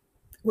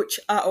 which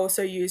are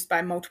also used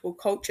by multiple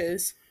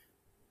cultures.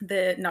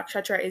 The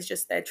nakshatra is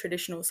just their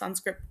traditional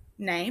Sanskrit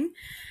name.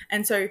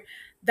 And so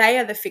they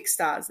are the fixed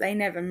stars. They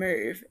never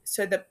move.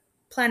 So the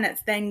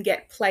planets then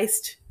get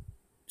placed,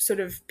 sort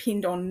of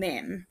pinned on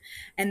them.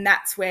 And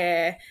that's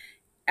where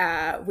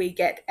we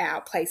get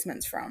our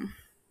placements from.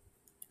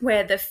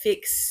 Where the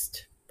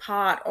fixed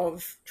part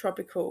of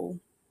tropical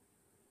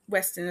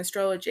Western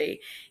astrology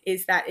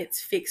is that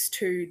it's fixed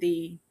to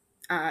the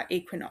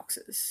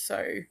equinoxes.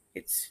 So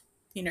it's,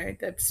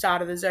 the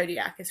start of the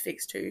zodiac is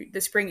fixed to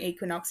the spring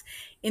equinox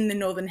in the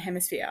northern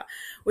hemisphere,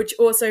 which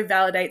also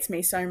validates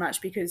me so much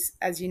because,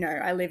 as you know,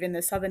 I live in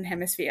the southern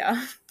hemisphere.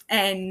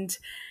 And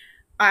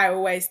I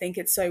always think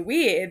it's so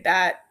weird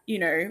that,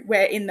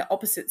 we're in the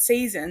opposite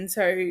season.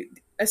 So,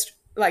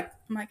 like,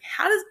 I'm like,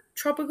 how does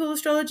tropical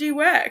astrology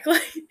work?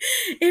 Like,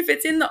 if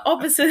it's in the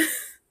opposite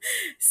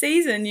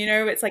season,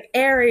 it's like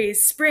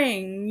Aries,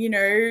 spring,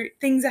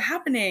 things are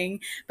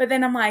happening. But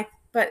then I'm like,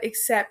 but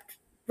except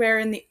we're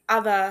in the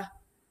other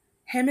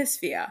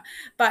hemisphere.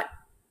 But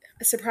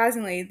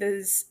surprisingly,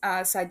 those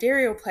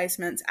sidereal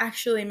placements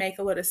actually make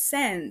a lot of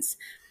sense,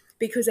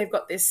 because they've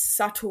got this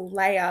subtle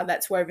layer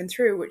that's woven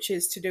through, which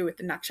is to do with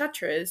the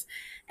nakshatras.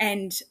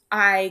 And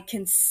I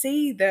can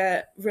see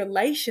the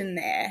relation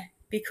there,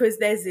 because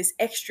there's this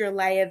extra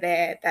layer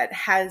there that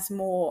has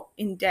more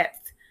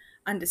in-depth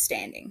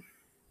understanding.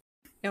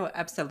 No,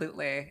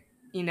 absolutely.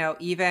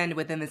 Even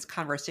within this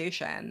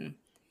conversation,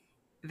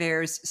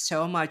 there's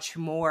so much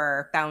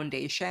more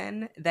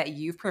foundation that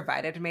you've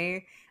provided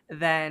me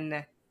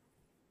than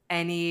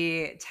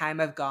any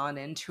time I've gone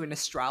into an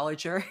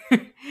astrologer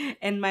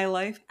in my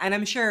life. And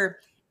I'm sure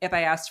if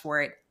I asked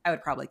for it, I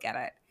would probably get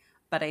it.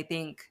 But I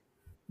think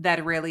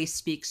that really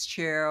speaks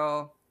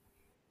to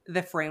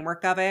the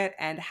framework of it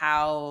and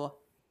how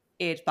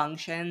it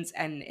functions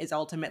and is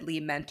ultimately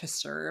meant to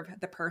serve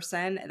the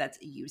person that's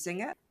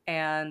using it.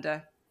 And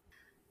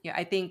yeah,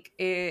 I think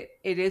it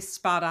is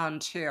spot on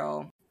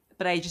too.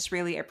 But I just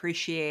really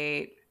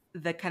appreciate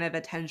the kind of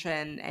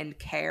attention and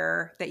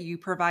care that you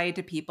provide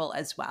to people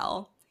as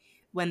well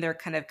when they're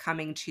kind of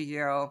coming to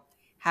you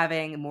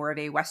having more of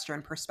a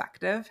Western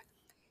perspective,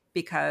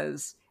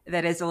 because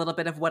that is a little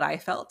bit of what I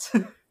felt.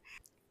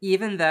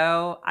 Even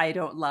though I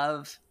don't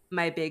love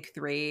my big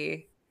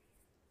three,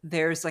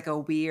 there's like a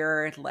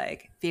weird,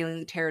 like,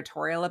 feeling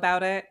territorial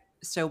about it.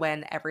 So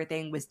when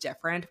everything was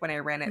different, when I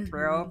ran it Mm-hmm.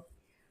 through,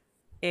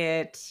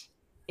 it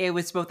it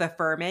was both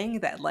affirming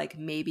that like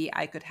maybe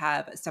I could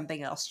have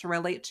something else to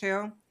relate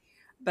to,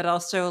 but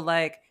also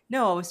like,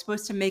 no, I was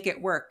supposed to make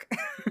it work.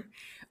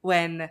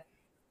 When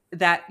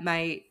that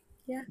might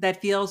Yeah.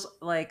 that feels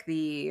like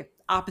the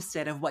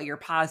opposite of what you're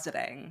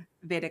positing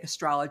Vedic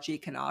astrology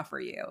can offer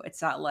you.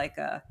 It's not like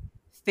a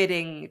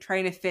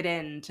trying to fit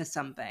into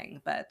something,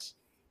 but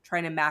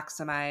trying to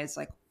maximize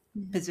like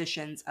Mm-hmm.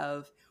 positions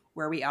of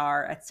where we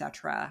are,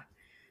 etc.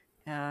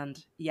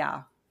 And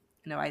yeah,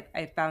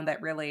 I found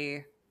that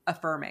really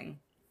affirming.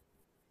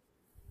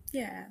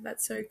 Yeah,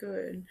 that's so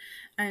good.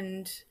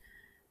 And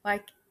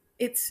like,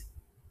 it's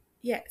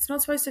yeah, it's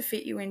not supposed to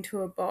fit you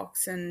into a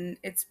box, and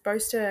it's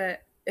supposed to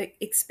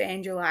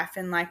expand your life.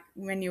 And like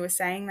when you were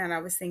saying that, I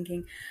was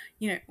thinking,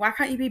 why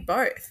can't you be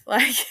both?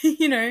 Like,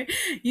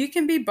 you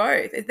can be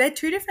both. They're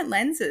two different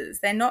lenses.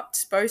 They're not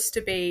supposed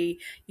to be,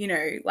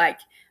 like.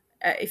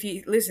 If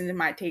you listen to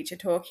my teacher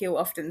talk, he'll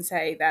often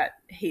say that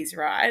he's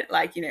right,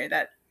 like,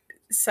 that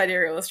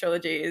sidereal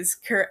astrology is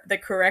the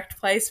correct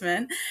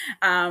placement.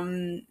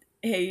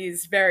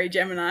 He's very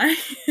Gemini.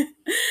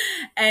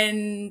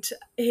 And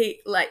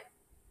he, like,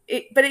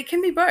 but it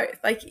can be both.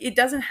 Like, it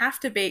doesn't have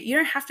to be, you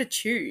don't have to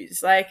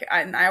choose. Like,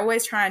 I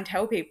always try and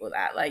tell people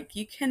that, like,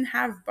 you can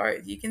have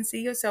both. You can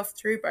see yourself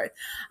through both.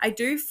 I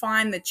do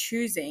find the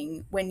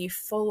choosing when you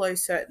follow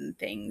certain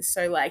things.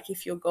 So, like,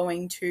 if you're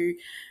going to,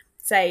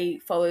 say,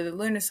 follow the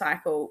lunar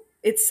cycle,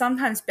 it's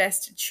sometimes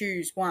best to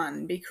choose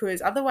one,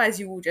 because otherwise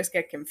you will just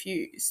get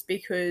confused,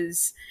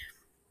 because,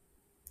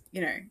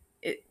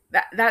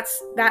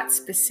 that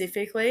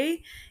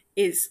specifically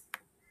is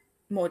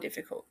more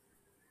difficult.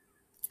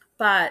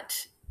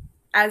 But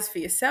as for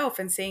yourself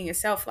and seeing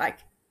yourself, like,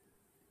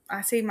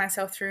 I see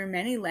myself through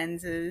many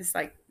lenses,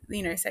 like,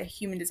 say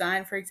human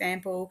design, for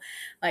example.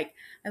 Like,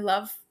 I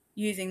love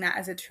using that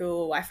as a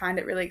tool. I find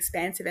it really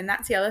expansive. And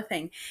that's the other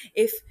thing.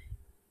 If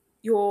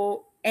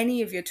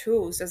any of your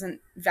tools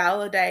doesn't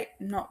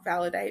not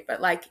validate,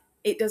 but like,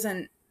 it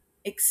doesn't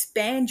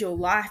expand your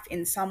life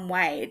in some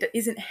way, it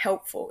isn't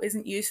helpful,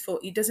 isn't useful,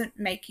 it doesn't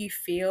make you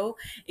feel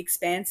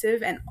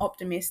expansive and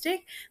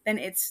optimistic, then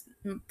it's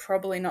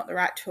probably not the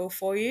right tool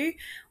for you.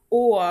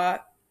 Or,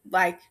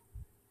 like,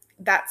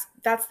 that's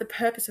the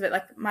purpose of it.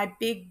 Like, my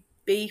big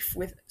beef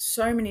with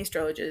so many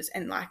astrologers,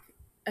 and like,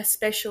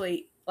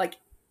 especially, like,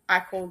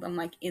 I call them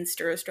like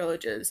Insta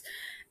astrologers.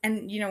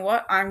 And you know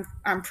what? I'm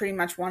pretty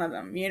much one of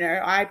them.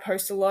 I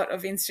post a lot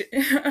of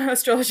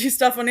astrology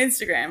stuff on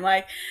Instagram.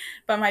 Like,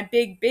 but my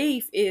big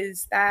beef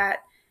is that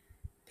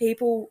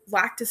people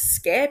like to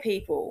scare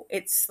people.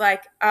 It's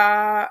like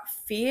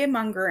fear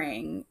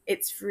mongering.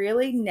 It's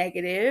really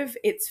negative.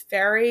 It's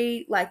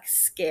very, like,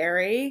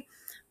 scary.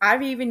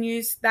 I've even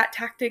used that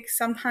tactic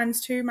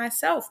sometimes to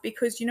myself,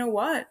 because you know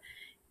what?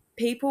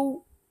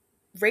 People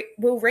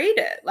will read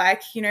it.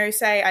 Like,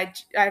 say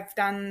I've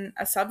done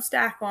a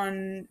Substack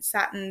on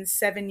Saturn's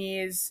 7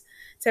 years,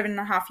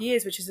 7.5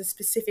 years, which is a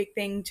specific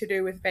thing to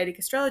do with Vedic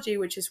astrology,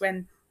 which is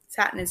when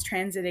Saturn is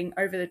transiting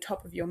over the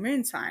top of your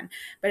moon sign.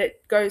 But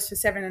it goes for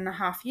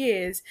 7.5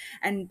 years,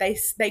 and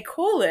they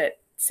call it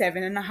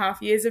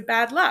 7.5 years of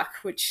bad luck,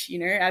 which,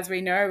 as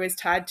we know, is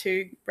tied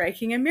to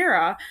breaking a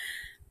mirror.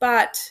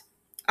 But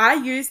I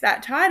use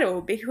that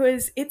title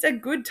because it's a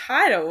good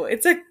title.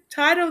 It's a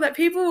title that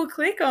people will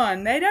click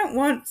on. They don't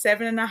want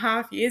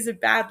 7.5 years of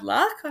bad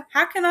luck.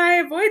 How can I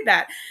avoid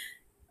that?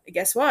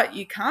 Guess what?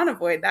 You can't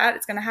avoid that.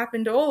 It's going to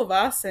happen to all of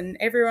us, and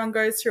everyone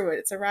goes through it.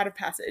 It's a rite of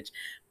passage.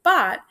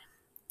 But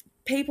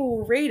people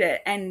will read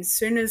it, and as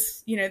soon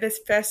as, this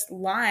first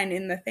line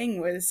in the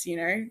thing was,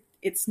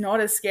 it's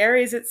not as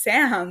scary as it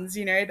sounds,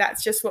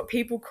 that's just what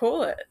people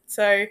call it.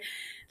 So,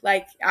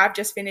 like, I've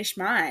just finished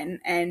mine,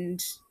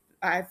 and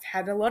I've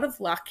had a lot of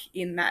luck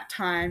in that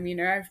time.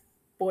 I've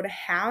bought a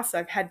house,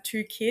 I've had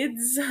 2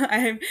 kids,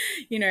 I've,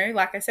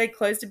 like I said,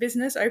 closed a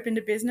business, opened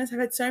a business. I've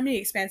had so many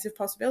expansive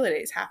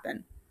possibilities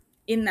happen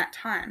in that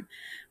time.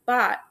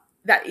 But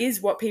that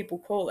is what people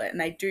call it. And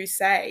they do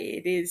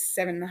say it is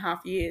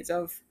 7.5 years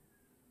of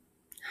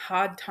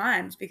hard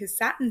times, because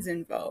Saturn's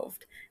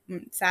involved.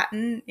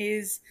 Saturn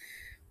is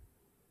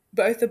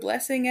both a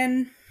blessing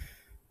and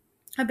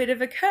a bit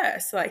of a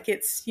curse. Like,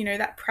 it's,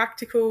 that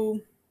practical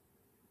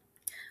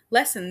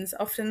lessons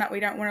often that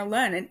we don't want to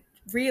learn. And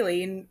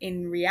really,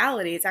 in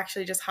reality, it's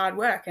actually just hard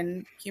work,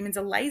 and humans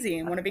are lazy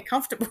and want to be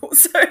comfortable.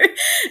 So,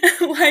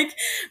 like,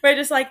 we're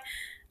just like,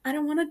 I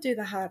don't want to do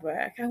the hard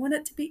work. I want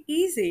it to be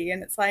easy.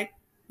 And it's like,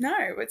 no,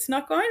 it's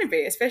not going to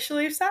be,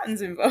 especially if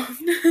Saturn's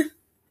involved.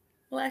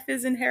 Life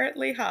is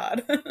inherently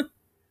hard.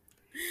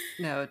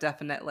 No,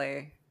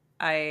 definitely.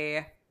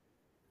 I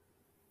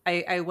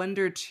I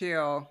wonder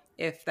too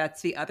if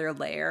that's the other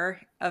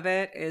layer of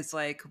it, is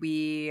like,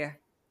 we,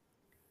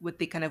 with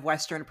the kind of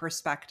Western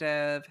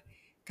perspective,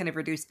 kind of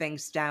reduce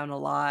things down a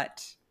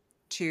lot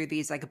to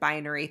these like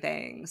binary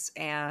things.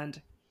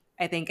 And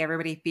I think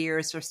everybody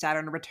fears their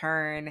Saturn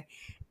return.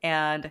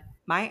 And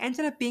mine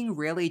ended up being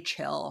really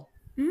chill.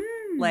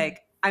 Mm.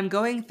 Like, I'm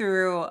going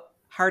through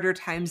harder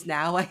times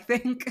now, I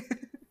think,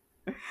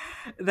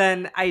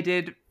 than I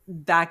did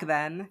back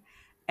then.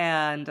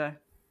 And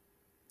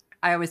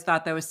I always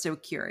thought that was so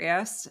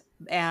curious.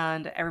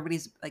 And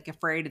everybody's like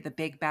afraid of the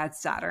big bad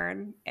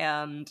Saturn.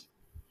 And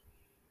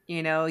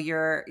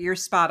you're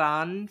spot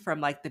on from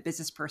like the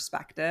business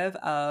perspective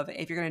of,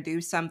 if you're going to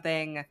do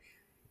something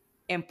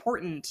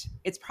important,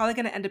 it's probably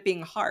going to end up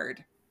being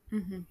hard.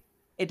 Mm-hmm.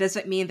 It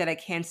doesn't mean that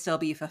it can't still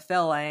be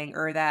fulfilling,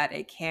 or that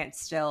it can't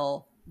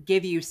still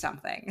give you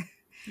something,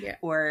 Yeah.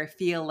 or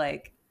feel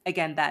like,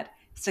 again, that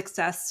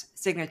success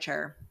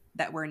signature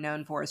that we're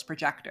known for as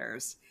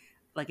projectors.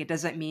 Like, it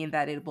doesn't mean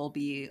that it will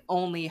be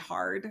only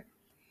hard,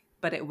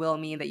 but it will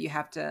mean that you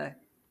have to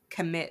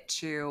commit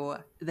to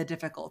the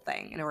difficult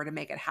thing in order to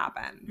make it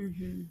happen.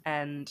 Mm-hmm.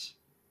 And,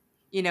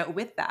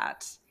 with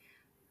that,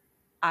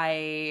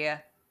 I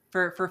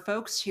for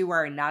folks who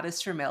are not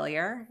as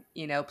familiar,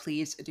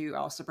 please do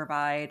also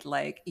provide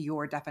like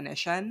your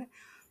definition.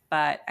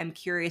 But I'm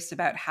curious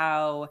about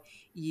how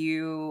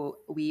you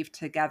weave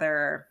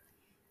together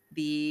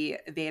the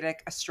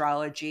Vedic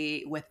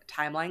astrology with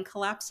timeline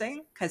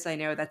collapsing, because I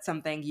know that's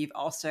something you've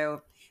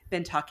also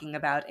been talking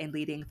about and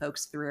leading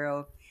folks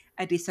through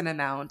a decent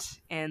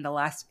amount in the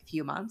last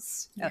few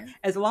months, Yeah.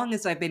 as long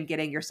as I've been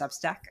getting your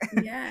Substack.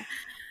 Yeah.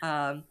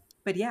 um,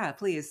 but yeah,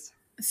 please.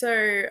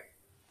 So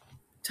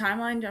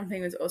timeline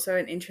jumping was also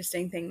an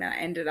interesting thing that I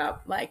ended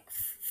up like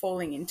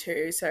falling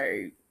into.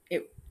 So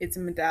it's a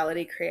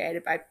modality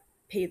created by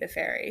P the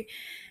Fairy,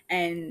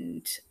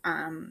 and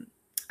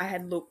I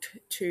had looked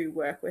to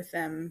work with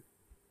them,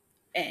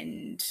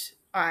 and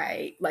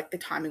I like the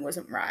timing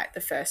wasn't right the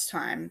first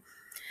time,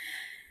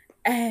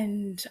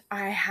 and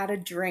I had a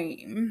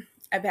dream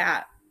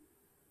about,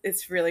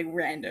 it's really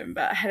random,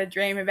 but I had a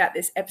dream about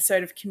this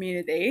episode of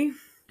Community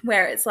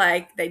where it's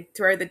like they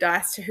throw the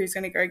dice to who's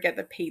going to go get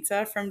the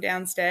pizza from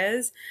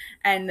downstairs,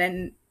 and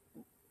then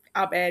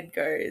Abed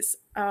goes,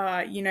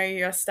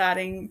 you're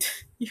starting,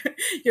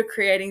 you're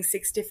creating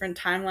 6 different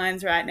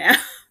timelines right now.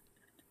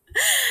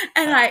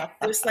 And I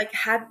just like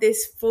had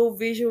this full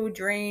visual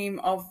dream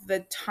of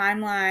the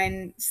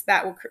timelines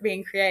that were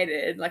being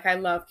created. Like I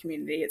love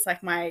Community. It's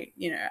like I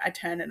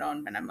turn it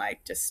on when I'm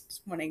like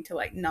just wanting to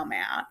like numb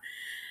out.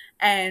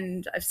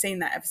 And I've seen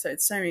that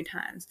episode so many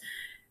times.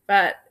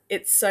 But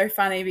it's so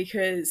funny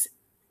because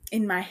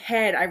in my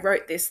head, I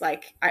wrote this,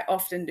 like I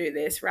often do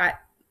this, write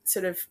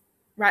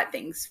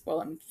things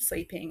while I'm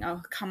sleeping.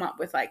 I'll come up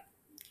with like,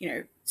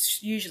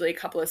 usually a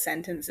couple of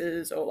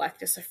sentences or like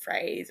just a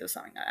phrase or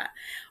something like that.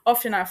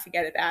 Often I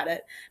forget about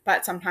it,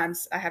 but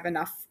sometimes I have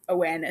enough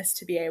awareness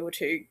to be able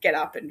to get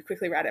up and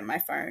quickly write it in my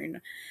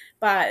phone.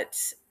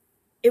 But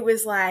it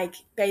was like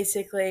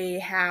basically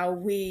how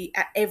we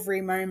at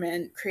every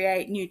moment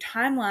create new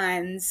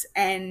timelines,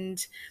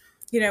 and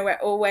we're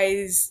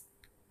always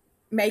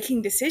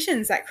making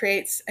decisions that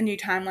creates a new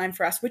timeline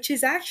for us, which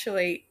is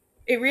actually,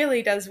 it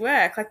really does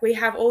work. Like we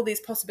have all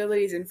these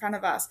possibilities in front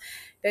of us.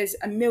 There's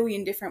a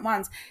million different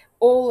ones.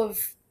 All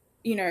of,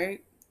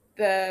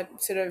 the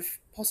sort of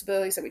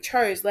possibilities that we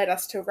chose led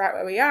us to right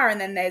where we are. And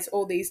then there's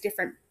all these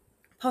different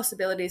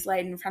possibilities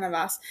laid in front of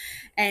us,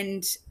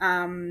 and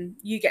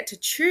you get to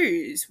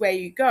choose where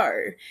you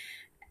go.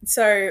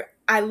 So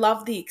I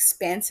love the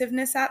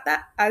expansiveness at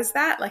that as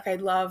that. Like I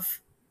love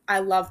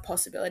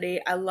possibility.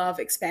 I love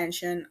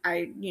expansion.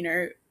 I,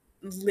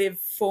 live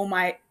for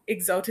my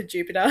exalted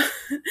Jupiter.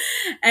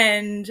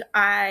 And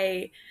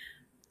I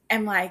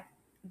am like,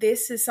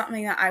 this is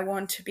something that I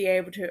want to be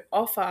able to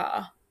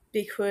offer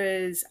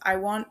because I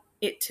want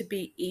it to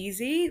be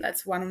easy.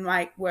 That's one of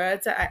my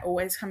words that I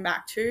always come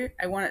back to.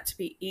 I want it to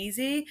be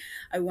easy.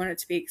 I want it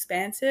to be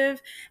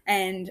expansive,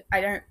 and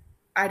I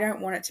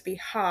don't want it to be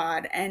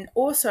hard. And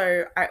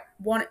also I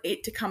want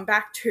it to come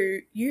back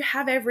to, you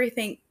have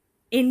everything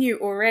in you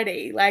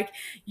already. Like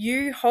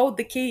you hold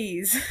the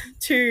keys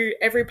to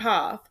every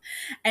path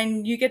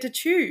and you get to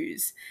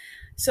choose.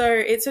 So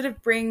it sort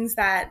of brings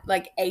that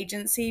like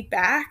agency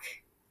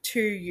back to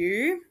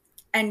you.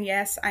 And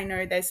yes, I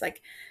know there's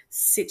like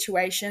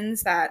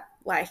situations that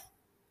like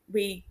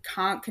we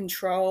can't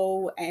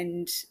control,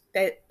 and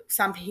that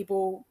some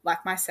people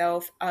like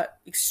myself are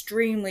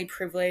extremely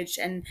privileged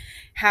and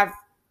have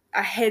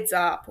a heads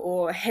up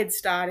or a head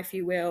start, if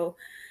you will,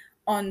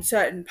 on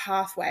certain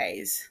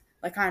pathways.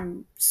 Like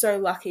I'm so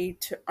lucky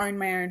to own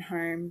my own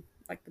home.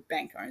 Like the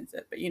bank owns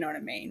it, but you know what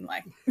I mean?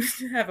 Like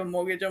have a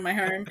mortgage on my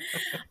home.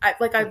 I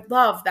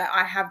love that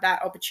I have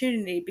that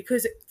opportunity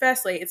because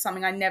firstly, it's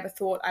something I never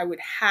thought I would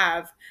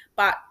have,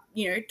 but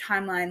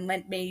timeline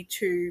lent me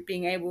to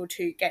being able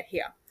to get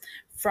here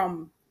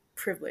from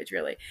privilege,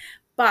 really.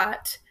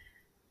 But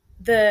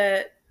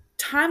the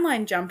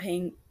timeline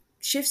jumping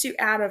shifts you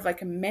out of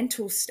like a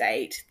mental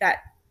state that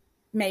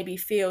maybe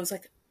feels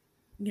like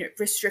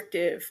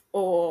restrictive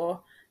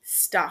or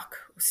stuck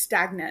or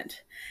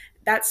stagnant.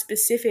 That's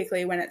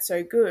specifically when it's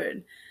so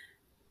good.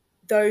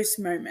 Those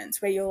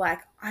moments where you're like,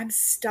 I'm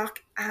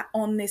stuck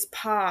on this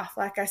path.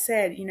 Like I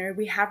said,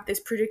 we have this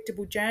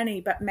predictable journey,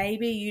 but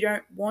maybe you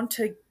don't want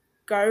to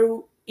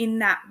go in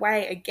that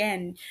way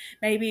again.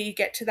 Maybe you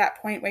get to that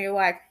point where you're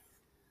like,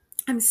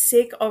 I'm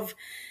sick of,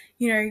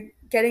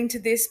 getting to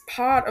this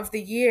part of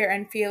the year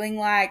and feeling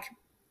like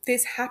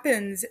this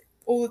happens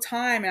all the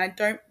time and I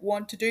don't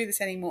want to do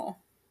this anymore.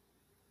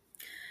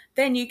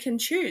 Then you can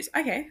choose,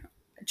 okay,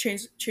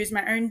 choose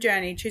my own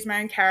journey, choose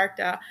my own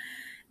character,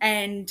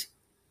 and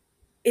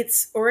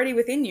it's already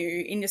within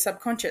you in your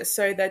subconscious.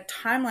 So the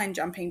timeline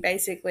jumping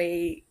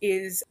basically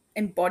is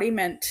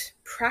embodiment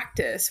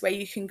practice where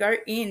you can go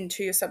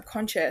into your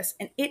subconscious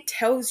and it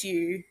tells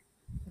you,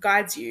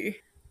 guides you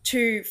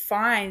to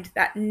find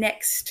that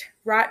next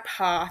right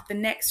path, the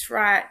next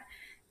right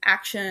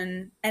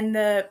action, and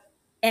the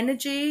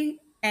energy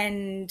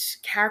and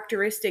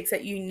characteristics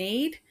that you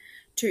need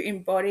to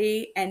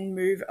embody and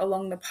move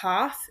along the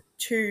path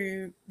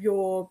to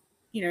your,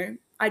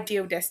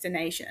 ideal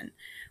destination,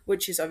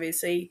 which is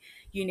obviously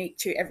unique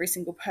to every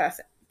single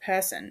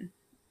person,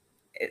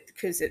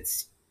 because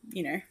it's,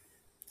 you know,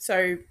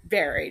 so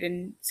varied,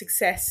 and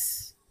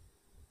success,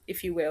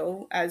 if you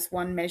will, as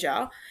one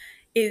measure,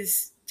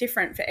 is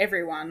different for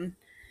everyone,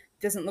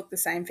 doesn't look the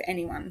same for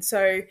anyone.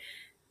 So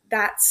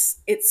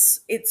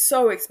it's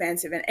so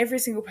expansive, and every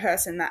single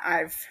person that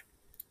I've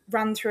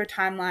run through a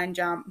timeline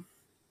jump,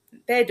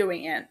 they're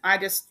doing it. I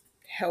just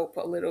help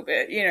a little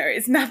bit.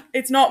 It's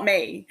not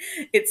me,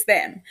 it's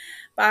them.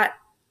 But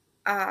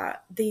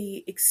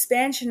the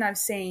expansion I've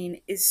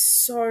seen is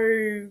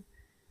so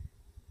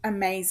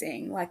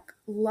amazing, like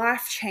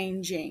life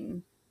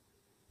changing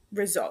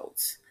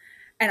results.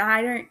 And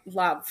I don't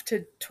love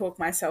to talk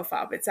myself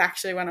up. It's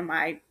actually one of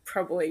my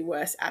probably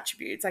worst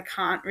attributes. I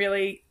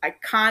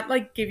can't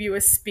like give you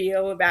a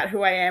spiel about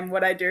who I am,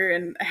 what I do,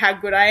 and how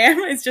good I am.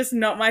 It's just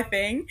not my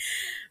thing.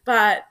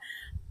 But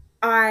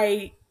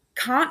I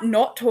can't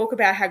not talk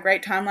about how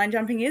great timeline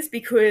jumping is,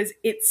 because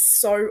it's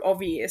so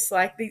obvious.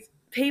 Like, these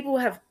people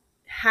have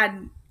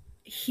had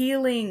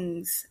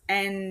healings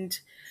and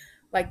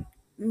like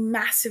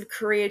massive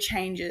career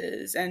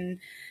changes and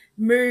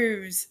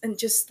moves and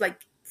just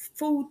like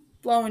full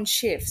blown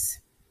shifts,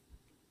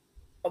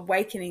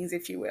 awakenings,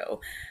 if you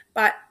will.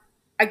 But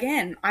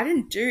again, I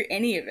didn't do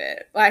any of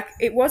it. Like,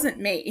 it wasn't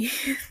me.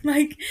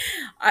 Like,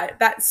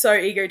 that's so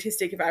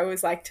egotistic if I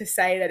was like to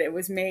say that it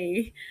was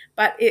me,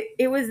 but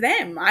it was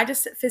them. I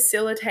just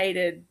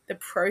facilitated the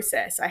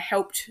process. I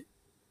helped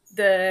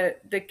the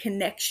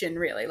connection,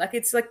 really. Like,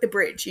 it's like the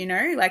bridge,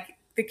 like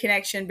the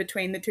connection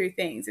between the two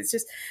things. It's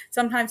just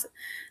sometimes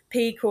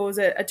P calls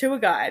it a tour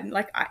guide.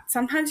 Like,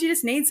 sometimes you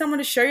just need someone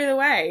to show you the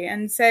way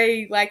and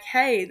say, like,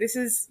 hey, this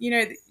is,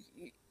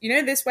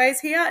 this way is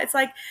here. It's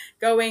like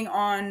going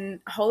on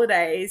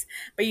holidays,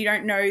 but you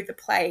don't know the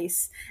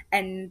place,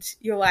 and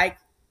you're like,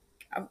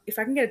 if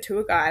I can get a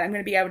tour guide, I'm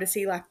going to be able to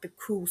see like the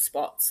cool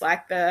spots,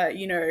 like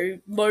the,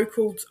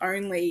 locals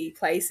only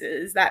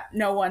places that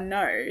no one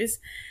knows,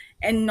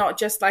 and not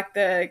just like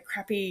the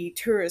crappy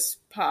tourist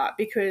part,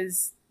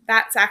 because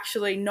that's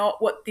actually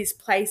not what this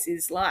place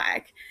is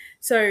like.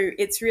 So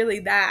it's really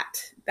that,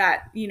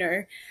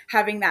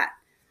 having that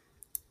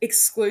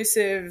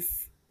exclusive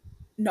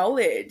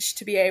knowledge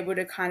to be able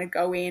to kind of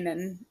go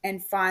in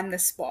and find the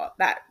spot,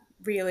 that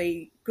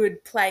really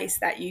good place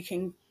that you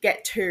can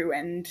get to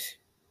and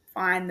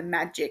find the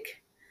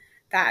magic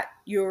that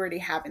you already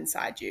have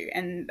inside you.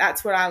 And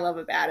that's what I love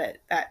about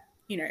it, that,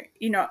 you're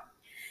not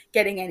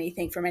getting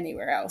anything from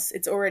anywhere else.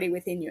 It's already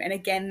within you. And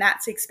again,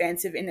 that's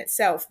expansive in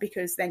itself,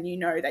 because then you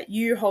know that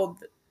you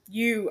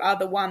are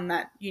the one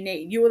that you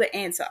need. You are the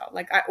answer.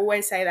 Like, I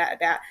always say that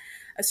about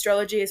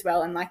astrology as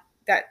well. And like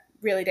that,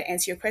 really, to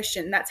answer your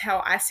question, that's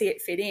how I see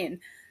it fit in.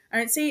 I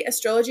don't see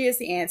astrology as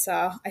the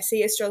answer. I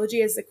see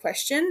astrology as the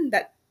question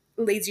that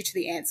leads you to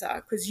the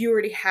answer, because you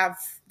already have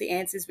the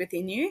answers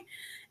within you.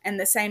 And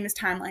the same as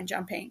timeline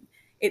jumping.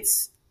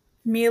 It's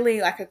merely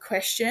like a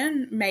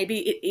question. Maybe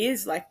it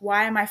is like,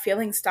 why am I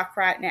feeling stuck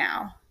right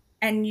now?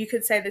 And you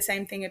could say the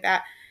same thing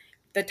about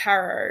the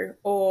tarot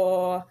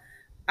or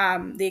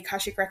the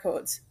Akashic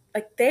records.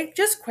 Like, they're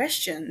just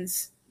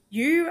questions.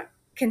 You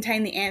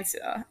contain the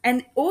answer.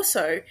 And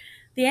also,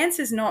 the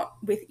answer's not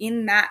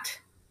within that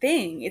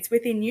thing, it's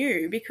within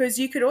you, because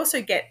you could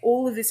also get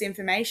all of this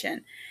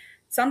information.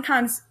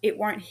 Sometimes it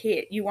won't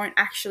hit. You won't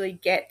actually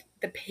get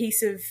the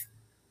piece of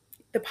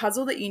the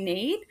puzzle that you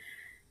need,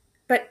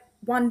 but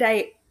one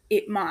day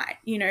it might.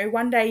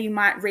 One day you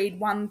might read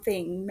one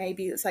thing,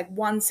 maybe it's like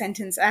one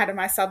sentence out of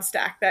my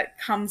Substack that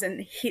comes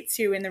and hits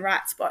you in the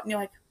right spot, and you're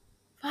like,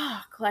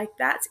 fuck, like,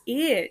 that's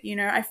it.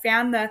 I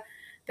found the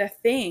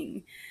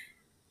thing.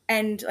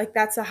 And like,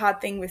 that's a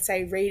hard thing with,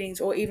 say, readings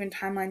or even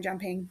timeline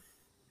jumping.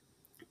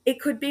 It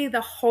could be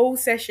the whole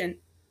session,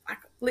 like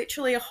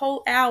literally a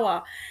whole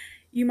hour.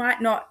 You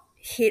might not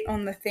hit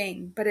on the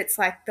thing, but it's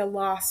like the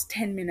last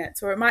 10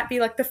 minutes, or it might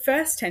be like the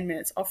first 10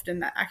 minutes.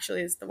 Often that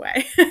actually is the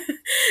way.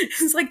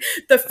 It's like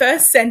the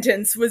first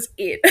sentence was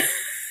it.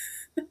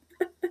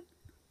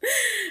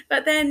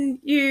 But then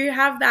you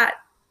have that.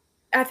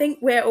 I think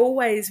we're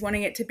always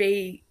wanting it to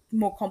be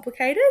more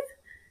complicated.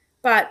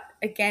 But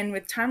again,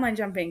 with timeline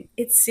jumping,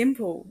 it's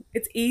simple,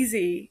 it's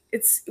easy,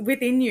 it's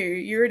within you.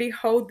 You already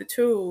hold the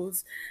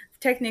tools.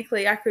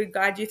 Technically, I could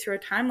guide you through a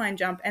timeline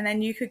jump, and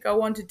then you could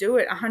go on to do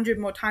it 100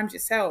 more times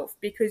yourself,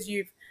 because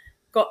you've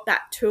got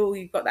that tool,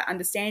 you've got that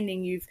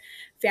understanding, you've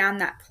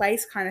found that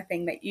place kind of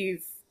thing that you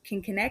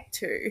can connect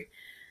to,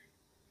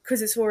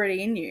 because it's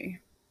already in you,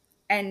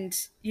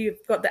 and you've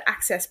got the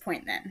access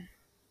point then.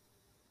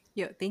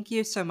 Yeah, thank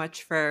you so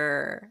much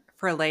for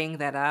laying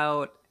that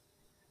out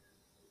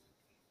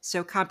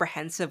so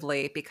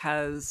comprehensively,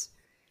 because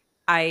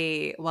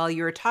while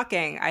you were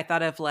talking, I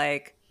thought of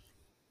like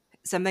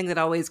something that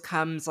always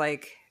comes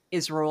like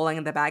is rolling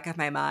in the back of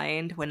my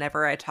mind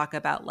whenever I talk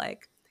about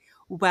like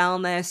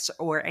wellness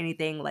or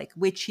anything like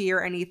witchy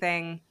or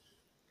anything,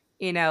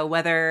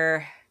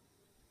 whether,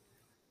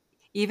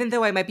 even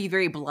though I might be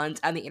very blunt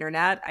on the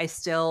internet, I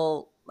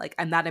still like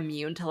I'm not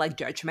immune to like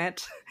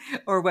judgment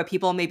or what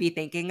people may be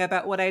thinking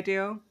about what I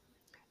do.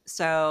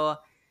 So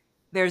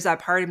there's that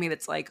part of me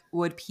that's like,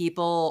 would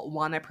people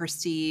want to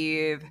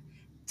perceive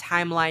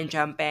timeline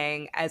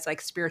jumping as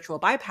like spiritual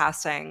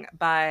bypassing?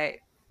 But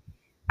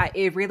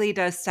it really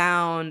does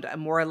sound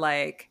more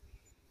like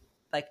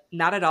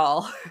not at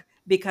all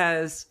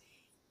because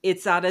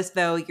it's not as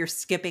though you're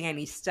skipping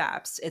any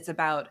steps. It's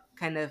about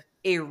kind of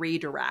a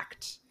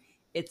redirect.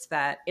 It's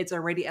that it's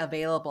already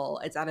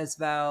available. It's not as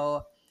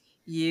though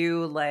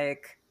you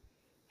like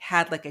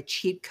had like a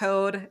cheat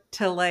code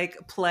to like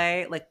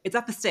play. Like it's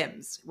not The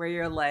Sims where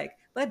you're like,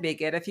 let me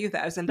get a few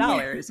Yeah,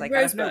 $1,000 like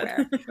out of Rosebud.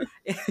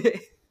 nowhere.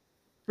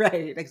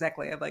 Right,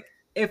 exactly. I'm like,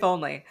 if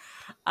only.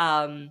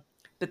 Um,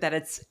 but that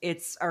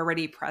it's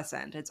already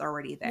present. It's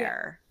already Yeah,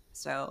 there.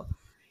 So,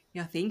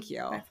 thank my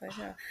you.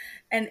 pleasure.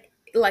 And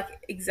like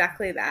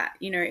exactly that,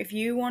 if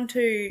you want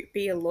to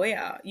be a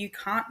lawyer, you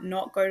can't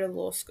not go to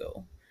law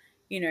school.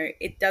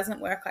 It doesn't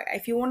work like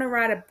if you want to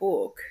write a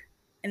book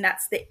and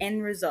that's the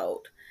end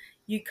result,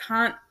 you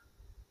can't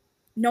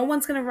no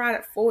one's going to write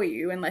it for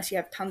you unless you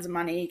have tons of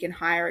money, you can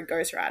hire a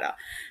ghostwriter.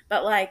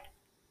 But like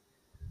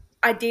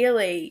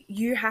ideally,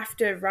 you have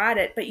to write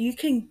it, but you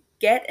can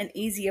get an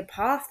easier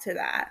path to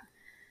that.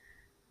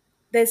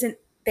 There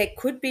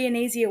could be an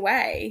easier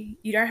way.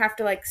 You don't have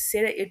to like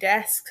sit at your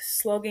desk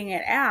slogging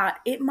it out.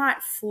 It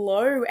might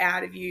flow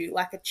out of you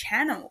like a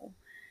channel.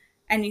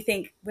 And you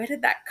think, where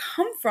did that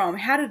come from?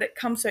 How did it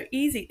come so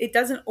easy? It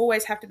doesn't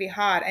always have to be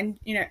hard. And,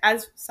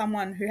 as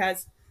someone who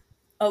has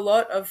a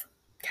lot of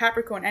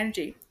Capricorn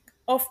energy,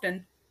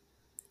 often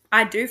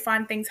I do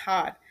find things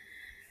hard,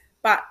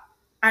 but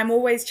I'm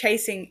always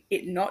chasing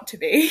it not to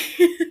be.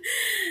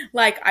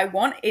 Like, I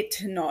want it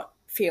to not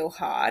feel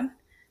hard,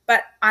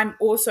 but I'm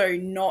also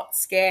not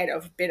scared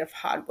of a bit of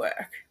hard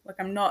work. Like,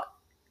 I'm not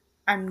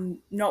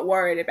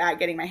worried about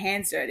getting my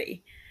hands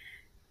dirty,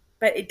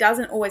 but it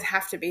doesn't always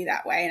have to be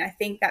that way. And I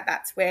think that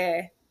that's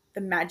where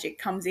the magic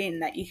comes in,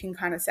 that you can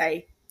kind of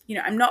say,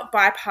 I'm not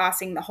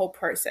bypassing the whole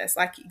process,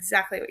 like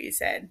exactly what you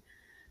said,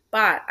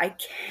 but I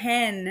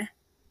can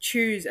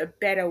choose a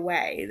better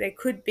way. There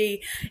could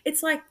be,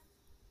 it's like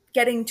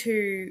getting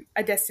to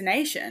a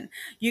destination.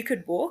 You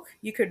could walk,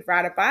 you could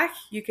ride a bike,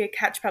 you could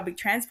catch public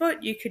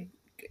transport, you could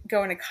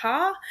go in a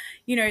car.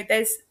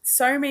 There's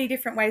so many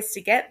different ways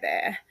to get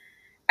there.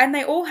 And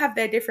they all have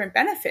their different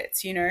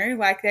benefits,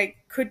 like there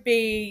could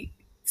be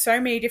so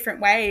many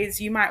different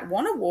ways you might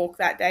want to walk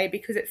that day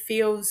because it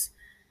feels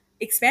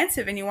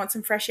expansive and you want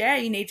some fresh air.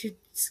 You need to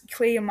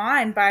clear your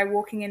mind by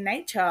walking in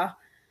nature.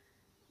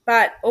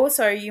 But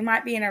also, you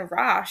might be in a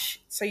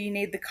rush, so you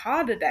need the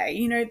car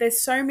today. There's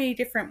so many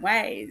different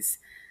ways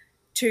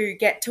to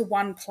get to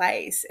one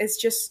place. It's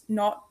just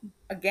not,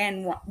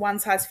 again, one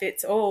size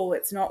fits all.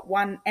 It's not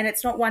one, and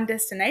it's not one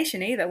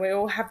destination either. We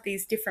all have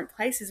these different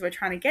places we're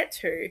trying to get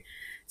to.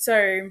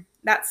 So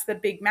that's the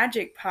big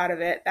magic part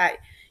of it, that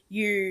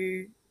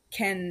you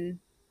can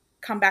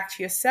come back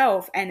to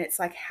yourself, and it's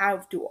like, how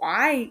do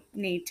I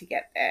need to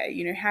get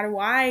there? How do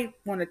I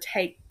want to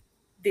take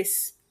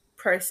this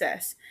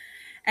process?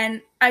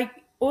 And I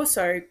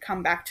also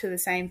come back to the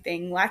same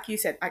thing. Like you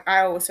said, like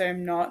I also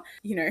am not,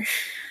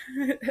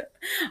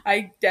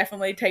 I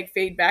definitely take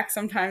feedback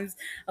sometimes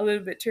a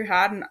little bit too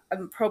hard, and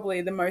I'm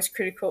probably the most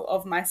critical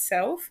of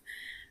myself.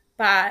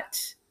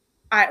 But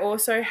I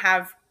also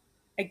have,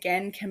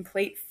 again,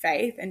 complete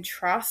faith and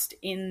trust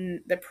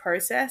in the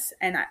process.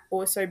 And I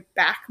also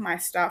back my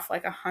stuff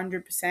like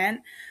 100%.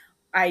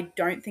 I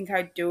don't think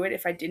I'd do it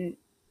if I didn't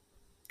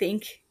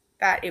think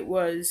that it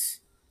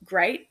was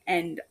great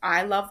and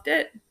I loved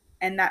it.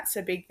 And that's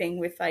a big thing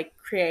with like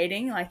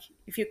creating. Like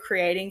if you're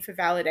creating for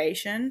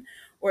validation,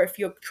 or if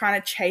you're trying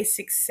to chase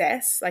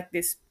success, like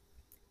this,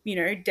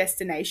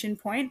 destination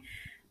point,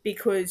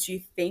 because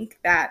you think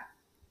that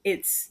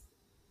it's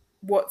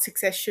what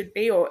success should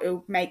be, or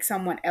it'll make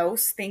someone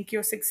else think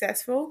you're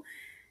successful,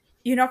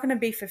 you're not going to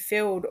be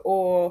fulfilled,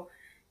 or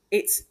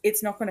it's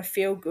not going to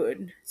feel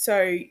good.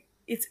 So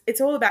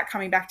it's all about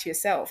coming back to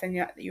yourself and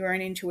your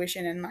own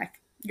intuition and like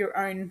your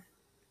own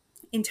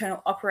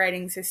internal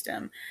operating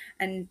system.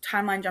 And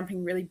timeline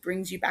jumping really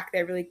brings you back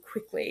there really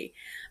quickly.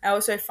 I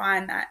also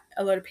find that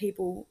a lot of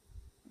people,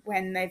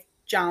 when they've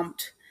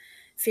jumped,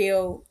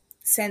 feel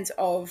sense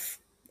of,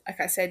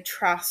 like I said,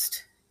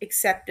 trust,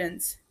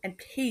 acceptance, and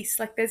peace.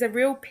 Like there's a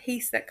real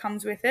peace that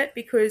comes with it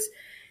because,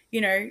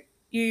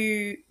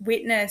 you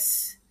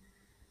witness,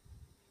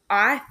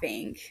 I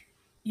think,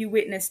 you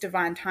witness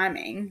divine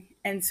timing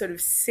and sort of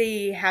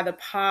see how the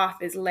path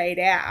is laid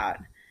out,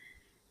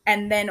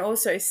 and then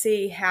also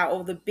see how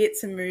all the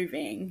bits are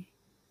moving.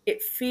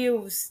 It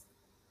feels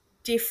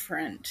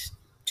different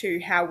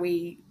to how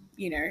we,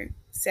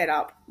 set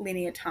up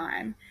linear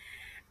time.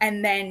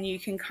 And then you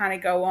can kind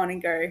of go on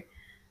and go,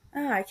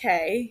 oh,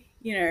 okay,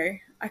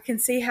 I can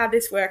see how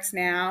this works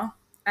now.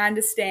 I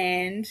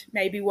understand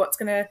maybe what's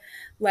going to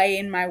lay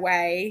in my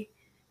way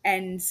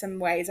and some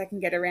ways I can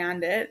get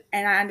around it.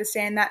 And I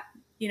understand that,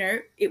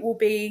 it will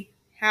be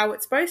how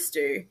it's supposed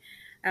to.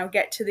 I'll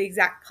get to the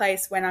exact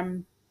place when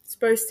I'm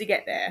supposed to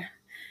get there.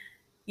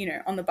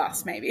 on the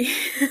bus maybe.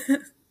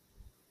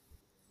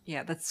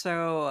 Yeah, that's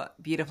so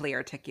beautifully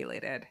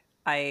articulated.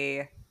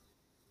 I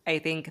I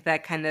think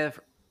that kind of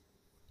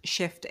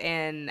shift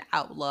in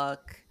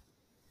outlook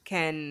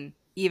can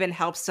even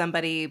help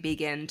somebody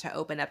begin to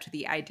open up to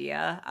the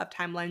idea of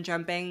timeline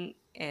jumping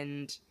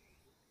and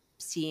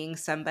seeing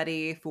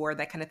somebody for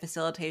that kind of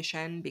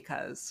facilitation,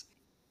 because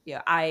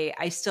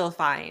I still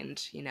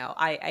find,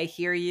 I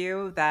hear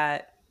you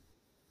that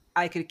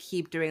I could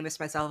keep doing this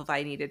myself if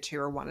I needed to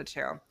or wanted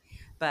to.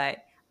 But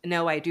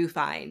no, I do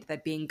find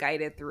that being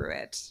guided through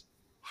it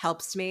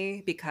helps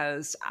me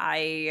because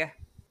I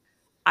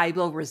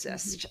will Hmm.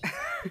 resist.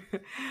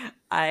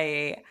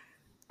 I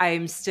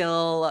I'm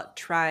still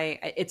trying.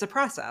 It's a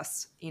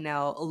process,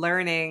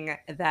 learning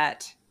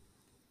that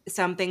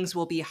some things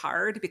will be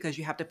hard because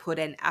you have to put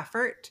in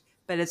effort,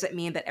 but does it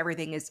mean that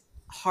everything is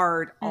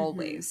hard Hmm.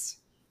 always?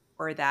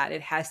 Or that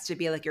it has to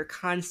be like you're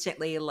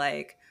constantly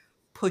like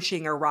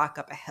pushing a rock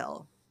up a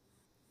hill?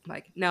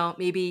 Like, no,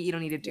 maybe you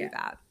don't need to do Yeah,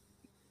 that.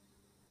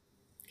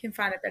 can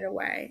find a better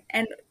way.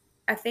 And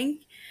I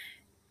think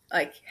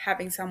like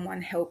having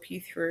someone help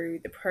you through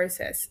the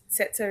process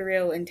sets a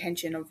real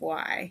intention of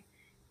why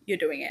you're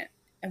doing it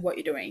and what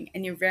you're doing,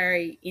 and you're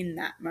very in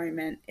that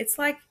moment. It's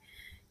like,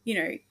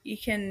 you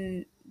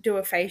can do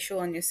a facial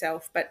on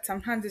yourself, but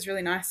sometimes it's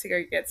really nice to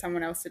go get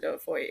someone else to do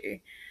it for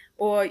you.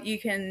 Or you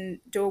can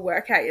do a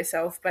workout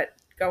yourself, but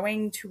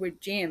going to a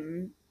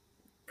gym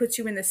puts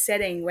you in the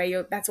setting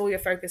where that's all you're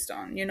focused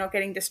on. You're not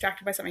getting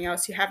distracted by something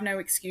else. You have no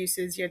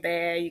excuses. You're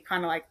there. You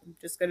kind of like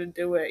just got to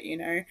do it,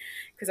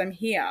 because I'm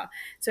here.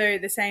 So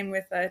the same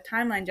with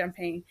timeline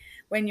jumping.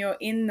 When you're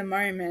in the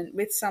moment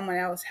with someone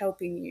else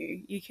helping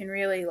you, you can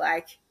really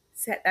like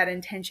set that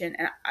intention.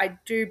 And I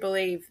do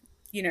believe,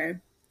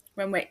 when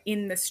we're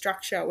in the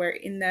structure, we're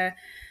in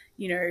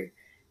you know,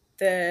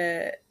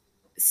 the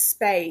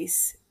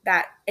space,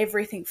 that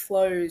everything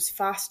flows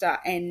faster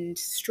and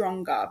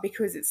stronger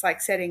because it's like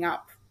setting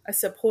up a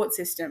support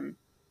system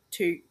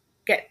to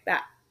get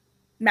that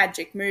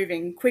magic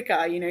moving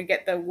quicker,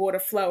 get the water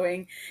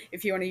flowing,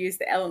 if you want to use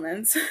the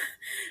elements,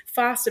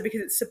 faster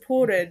because it's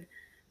supported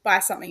by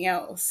something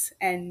else.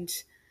 And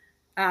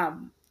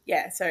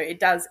yeah, so it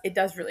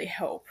does really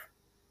help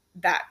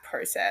that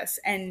process.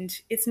 And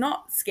it's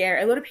not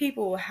scary. A lot of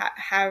people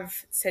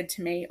have said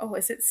to me, oh,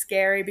 is it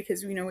scary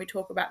because we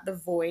talk about the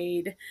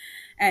void,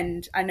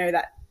 and I know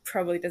that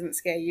probably doesn't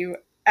scare you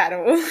at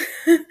all.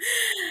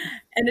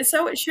 And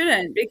so it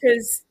shouldn't,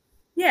 because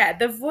yeah,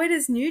 the void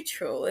is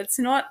neutral. It's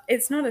not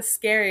a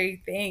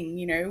scary thing.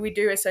 We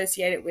do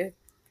associate it with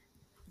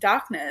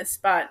darkness,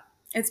 but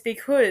it's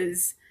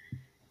because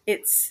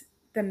it's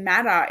the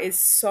matter is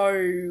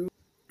so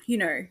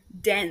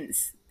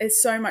dense.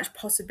 There's so much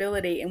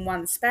possibility in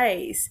one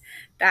space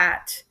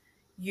that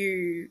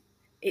you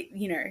it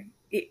you know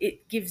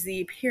it gives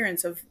the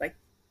appearance of like,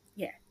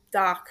 yeah,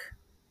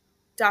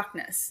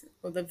 darkness,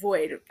 or the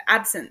void,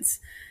 absence.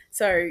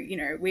 So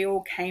we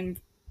all came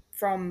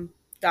from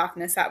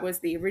darkness. That was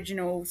the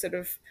original sort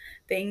of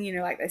thing.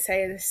 Like they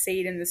say, the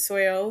seed in the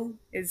soil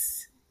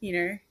is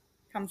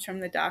comes from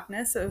the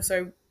darkness.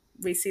 So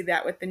we see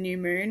that with the new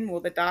moon,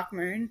 or the dark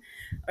moon,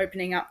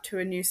 opening up to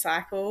a new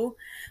cycle.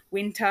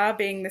 Winter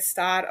being the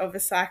start of a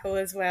cycle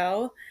as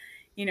well.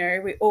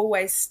 We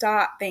always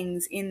start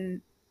things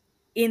in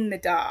the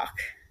dark.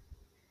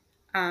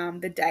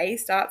 The day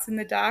starts in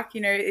the dark.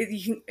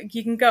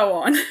 You can go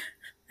on,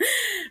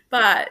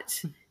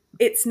 but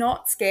it's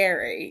not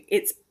scary.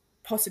 It's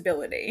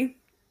possibility.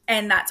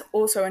 And that's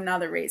also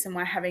another reason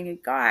why having a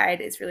guide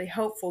is really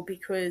helpful,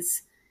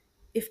 because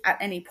if at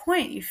any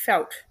point you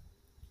felt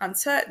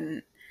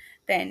uncertain,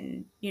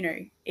 then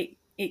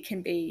it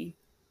can be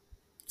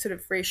sort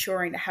of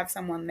reassuring to have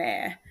someone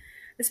there,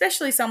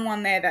 especially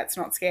someone there that's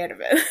not scared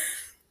of it.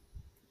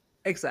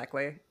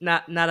 Exactly.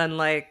 Not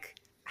unlike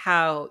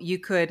how you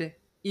could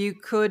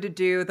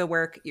do the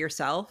work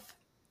yourself,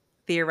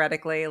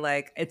 theoretically,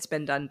 like it's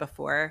been done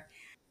before,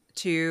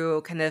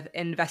 to kind of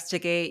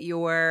investigate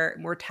your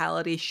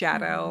mortality Mm-hmm.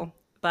 shadow.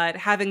 But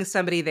having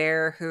somebody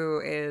there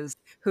who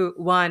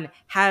one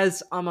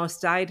has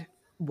almost died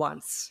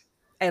once,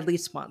 at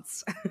least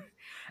once,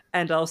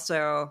 and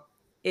also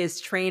is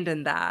trained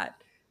in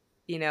that,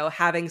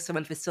 having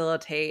someone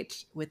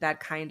facilitate with that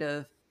kind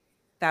of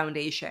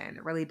foundation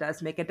really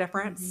does make a Mm-hmm.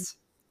 difference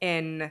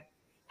in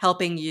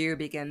helping you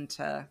begin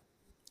to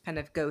kind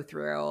of go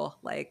through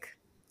like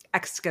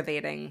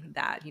excavating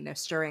that,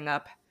 stirring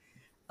up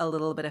a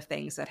little bit of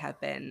things that have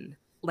been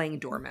laying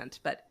dormant,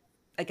 but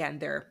again,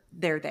 they're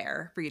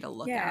there for you to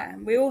look at. Yeah,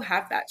 we all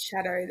have that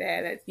shadow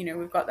there, that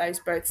we've got those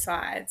both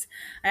sides.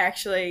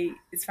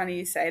 It's funny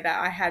you say that.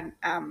 I had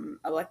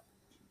a like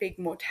big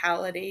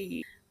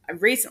mortality. I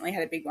recently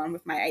had a big one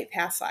with my eighth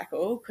house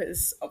cycle,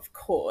 because of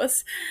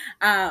course,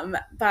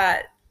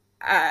 but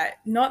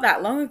not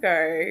that long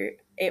ago,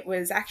 It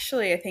was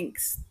actually, I think,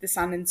 the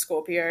sun in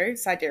Scorpio,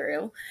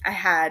 sidereal. I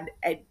had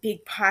a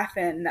big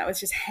python that was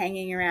just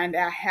hanging around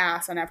our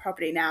house on our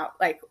property. Now,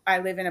 like, I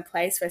live in a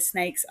place where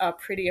snakes are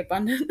pretty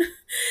abundant.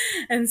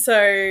 And so,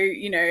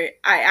 I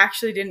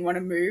actually didn't want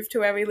to move to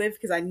where we live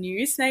because I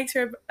knew snakes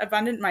are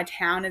abundant. My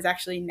town is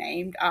actually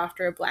named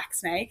after a black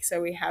snake.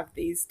 So we have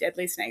these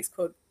deadly snakes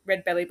called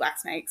red belly black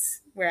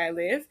snakes where I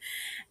live.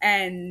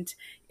 And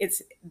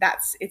it's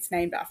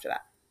named after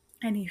that.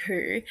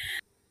 Anywho,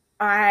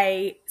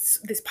 I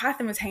this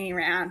python was hanging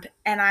around,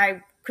 and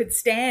I could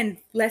stand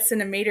less than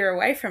a meter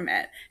away from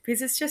it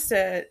because it's just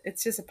a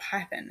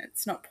python.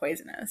 It's not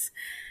poisonous.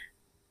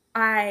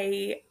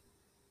 I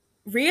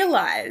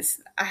realize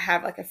I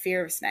have like a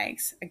fear of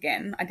snakes.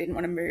 Again, I didn't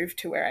want to move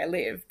to where I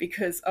live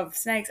because of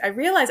snakes. I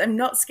realize I'm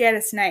not scared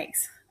of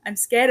snakes. I'm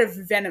scared of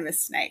venomous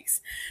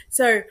snakes.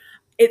 So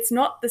it's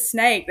not the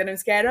snake that I'm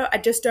scared of. I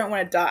just don't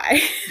want to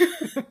die.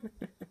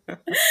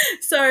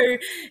 So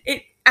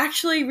it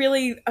actually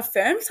really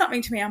affirmed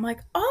something to me. I'm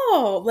like,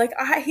 oh, like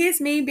here's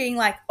me being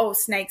like, oh,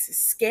 snakes are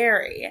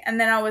scary. And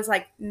then I was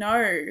like,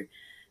 no,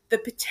 the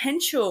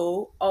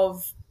potential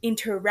of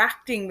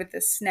interacting with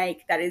a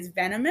snake that is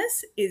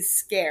venomous is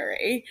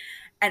scary.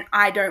 And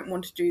I don't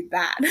want to do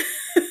that.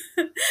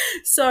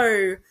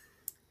 So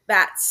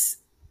that's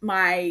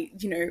my,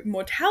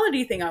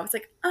 mortality thing. I was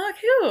like, oh,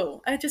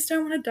 cool. I just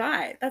don't want to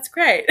die. That's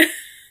great.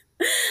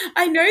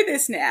 I know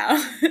this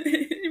now.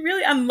 It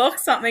really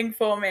unlocked something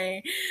for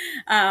me.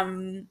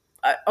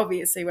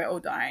 Obviously, we're all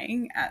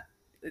dying.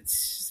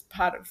 It's just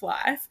part of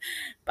life.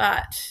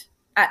 But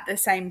at the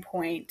same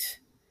point,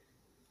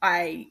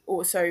 I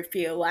also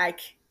feel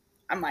like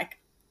I'm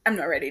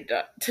not ready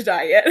to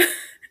die yet.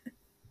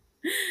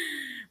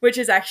 Which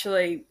is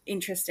actually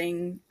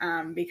interesting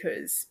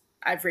because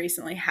I've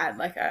recently had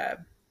like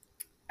a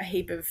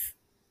heap of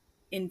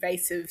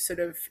invasive sort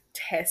of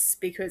tests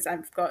because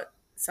I've got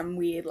some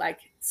weird like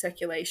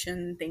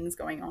circulation things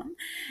going on,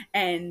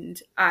 and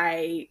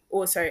I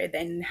also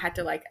then had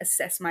to like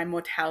assess my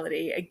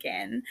mortality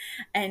again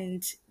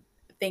and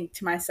think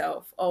to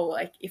myself, oh,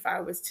 like if I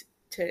was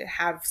to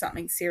have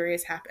something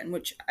serious happen,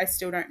 which I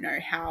still don't know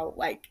how,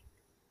 like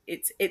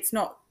it's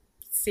not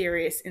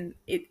serious, and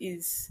it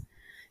is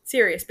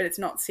serious, but it's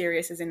not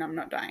serious as in I'm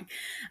not dying.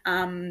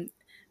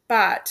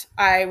 But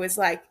I was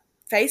like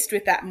faced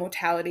with that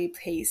mortality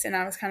piece, and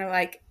I was kind of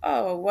like,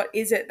 oh, what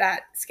is it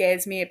that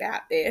scares me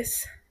about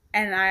this?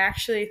 And I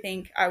actually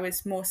think I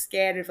was more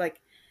scared of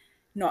like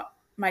not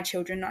my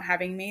children not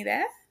having me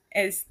there,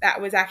 as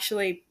that was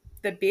actually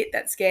the bit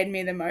that scared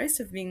me the most,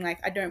 of being like,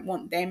 I don't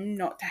want them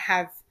not to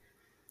have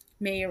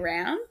me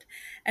around.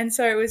 And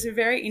so it was a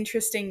very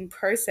interesting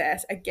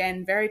process,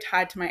 again, very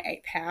tied to my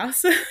eighth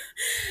house,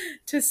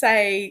 to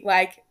say,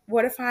 like,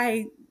 what if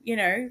I,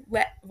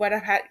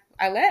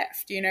 I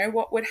left,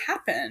 what would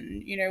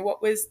happen?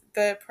 What was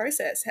the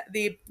process?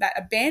 That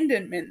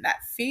abandonment,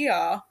 that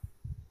fear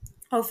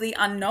of the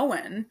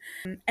unknown.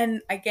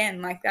 And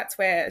again, like that's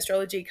where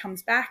astrology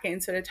comes back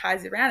and sort of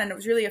ties it around. And it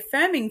was really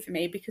affirming for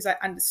me because I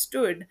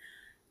understood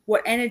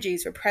what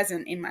energies were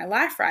present in my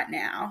life right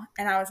now.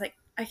 And I was like,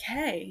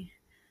 okay,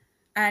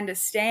 I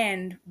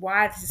understand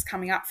why this is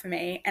coming up for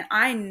me. And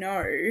I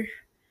know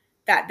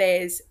that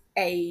there's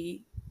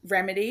a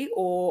remedy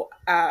or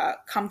a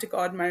come to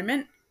God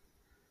moment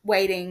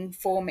waiting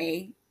for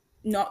me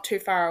not too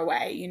far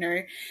away.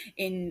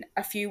 In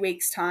a few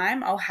weeks'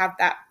 time, I'll have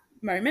that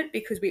moment,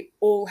 because we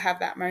all have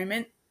that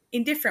moment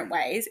in different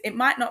ways. It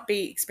might not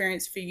be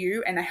experienced for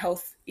you and a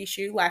health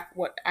issue like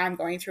what I'm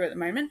going through at the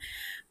moment,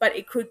 but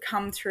it could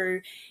come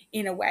through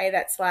in a way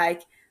that's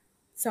like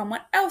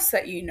someone else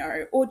that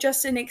or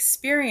just an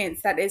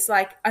experience that is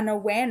like an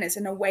awareness,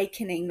 an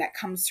awakening that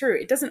comes through.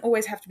 It doesn't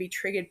always have to be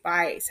triggered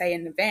by, say,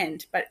 an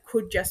event, but it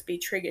could just be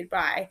triggered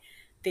by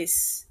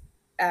this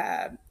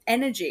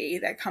energy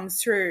that comes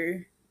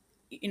through,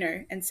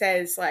 and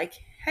says like,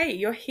 hey,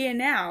 you're here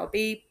now,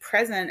 be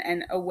present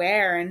and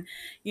aware, and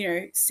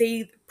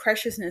see the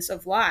preciousness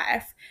of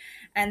life.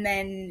 And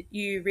then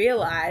you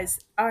realize,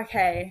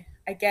 okay,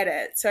 I get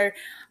it. So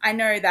I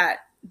know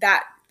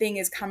that thing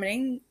is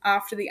coming.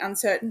 After the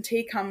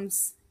uncertainty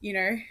comes,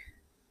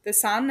 the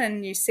sun,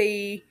 and you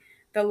see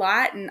the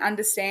light and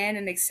understand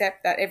and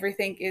accept that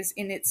everything is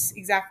in its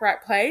exact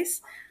right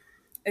place.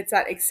 It's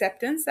that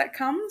acceptance that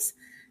comes.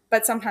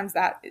 But sometimes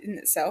that in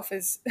itself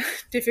is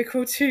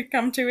difficult to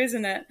come to,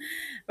 isn't it?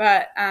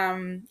 But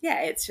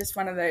yeah, it's just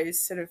one of those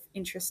sort of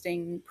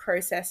interesting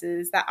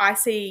processes that I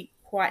see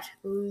quite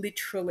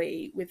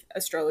literally with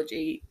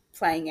astrology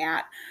playing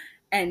out.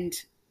 And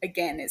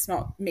again, it's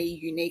not me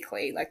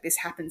uniquely, like this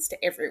happens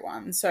to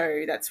everyone.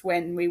 So that's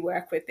when we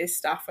work with this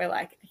stuff, we're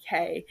like,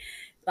 okay,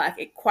 like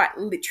it quite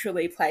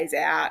literally plays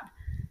out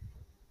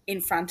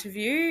in front of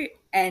you,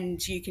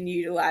 and you can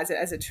utilize it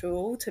as a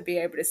tool to be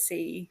able to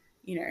see,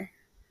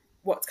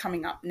 what's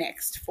coming up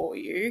next for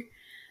you.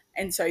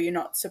 And so you're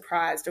not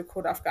surprised or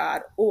caught off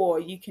guard, or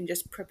you can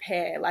just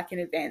prepare like in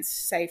advance,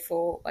 say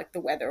for like the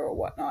weather or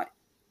whatnot,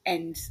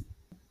 and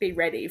be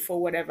ready for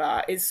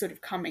whatever is sort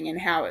of coming and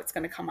how it's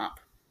going to come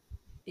up.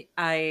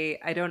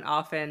 I don't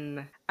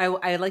often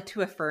I like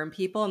to affirm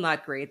people,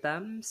 not grade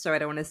them. So I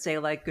don't want to say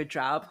like good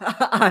job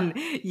on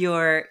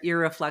your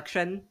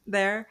reflection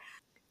there.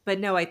 But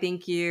no, I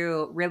think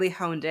you really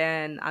honed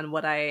in on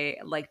what I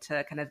like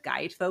to kind of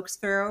guide folks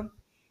through,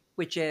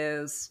 which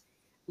is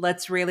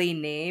let's really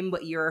name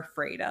what you're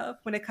afraid of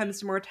when it comes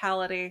to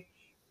mortality.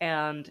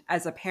 And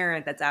as a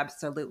parent, that's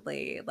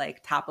absolutely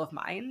like top of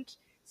mind,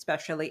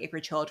 especially if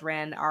your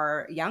children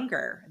are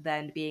younger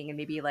than being in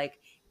maybe like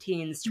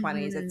teens,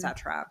 20s, Mm,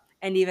 etc.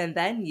 And even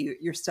then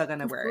you're still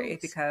gonna of worry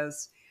course.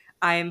 because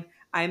I'm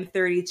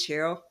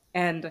 32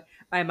 and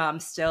my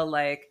mom's still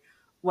like,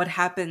 what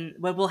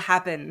will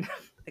happen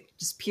like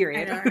just I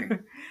period. know.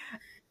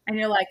 And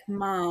you're like,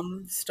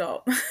 Mom,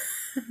 stop.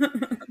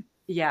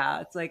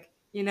 Yeah, it's like,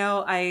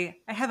 I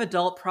have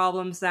adult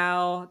problems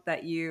now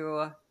that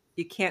you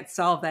can't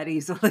solve that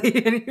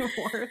easily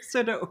anymore,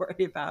 so don't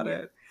worry about Yeah.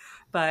 it.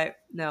 But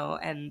no,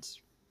 and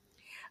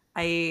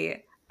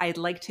I'd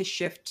like to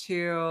shift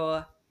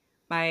to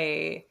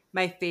my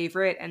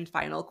favorite and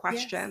final Yes.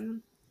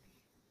 question,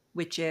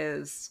 which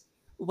is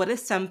what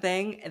is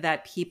something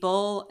that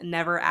people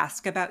never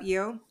ask about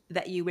you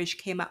that you wish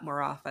came up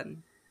more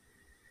often?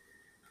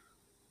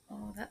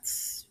 Oh,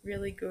 that's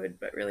really good,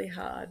 but really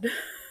hard.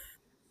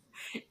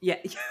 Yeah.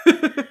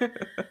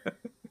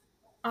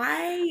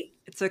 I,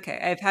 It's okay.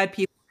 I've had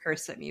people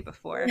curse at me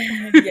before.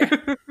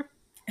 yeah,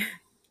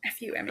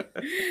 F you, Emmy.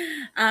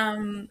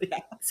 Yeah.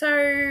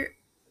 So,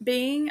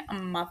 being a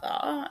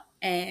mother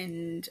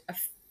and a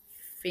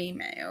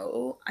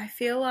female, I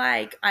feel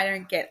like I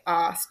don't get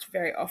asked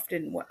very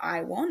often what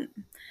I want.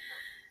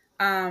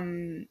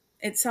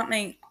 It's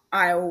something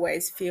I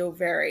always feel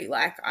very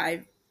like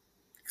I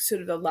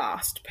sort of the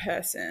last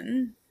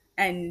person,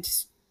 and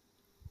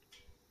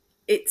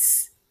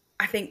it's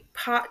I think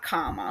part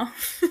karma,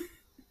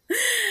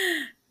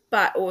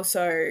 but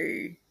also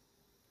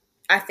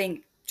I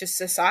think just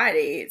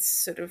society. It's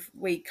sort of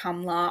we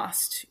come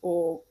last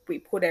or we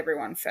put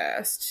everyone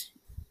first.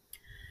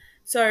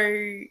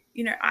 So,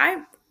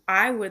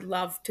 I would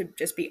love to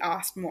just be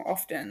asked more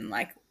often,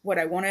 like what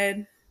I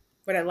wanted,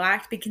 what I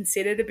liked, be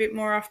considered a bit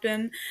more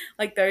often,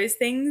 like those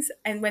things.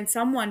 And when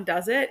someone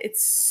does it,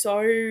 it's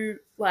so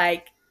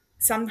like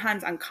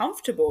sometimes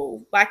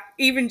uncomfortable, like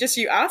even just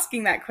you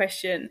asking that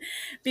question,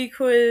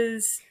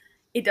 because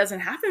it doesn't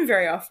happen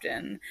very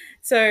often.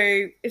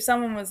 So if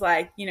someone was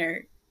like,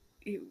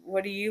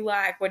 what do you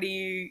like? What do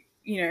you,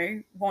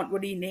 want?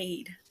 What do you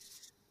need?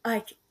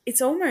 Like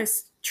it's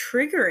almost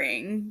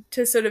triggering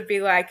to sort of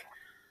be like,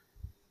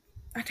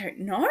 I don't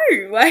know,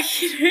 like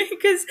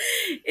because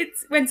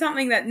it's when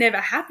something that never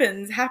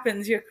happens,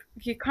 you're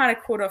kind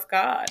of caught off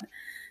guard.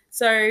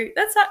 So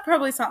that's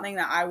probably something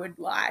that I would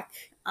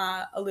like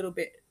a little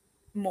bit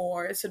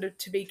more, sort of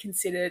to be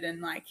considered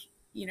and like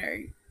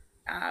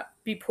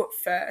be put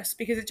first,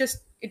 because it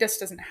just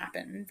doesn't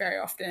happen very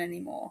often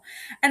anymore.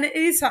 And it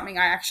is something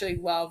I actually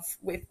love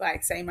with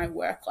like say my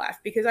work life,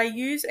 because I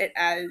use it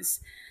as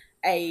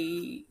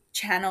a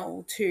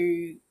channel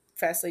to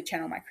firstly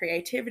channel my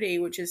creativity,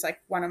 which is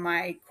like one of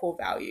my core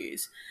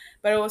values,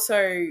 but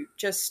also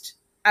just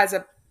as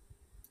a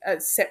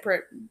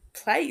separate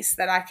place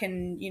that I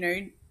can,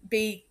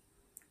 be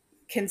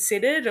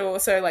considered.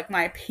 Also, like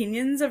my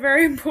opinions are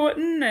very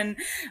important, and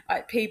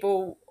like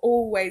people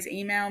always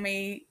email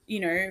me,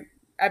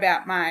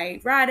 about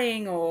my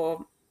writing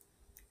or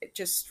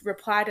just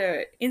reply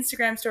to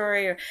Instagram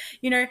story, or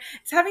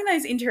it's having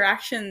those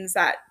interactions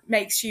that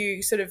makes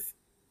you sort of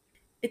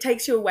it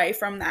takes you away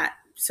from that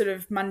sort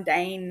of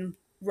mundane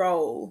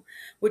role,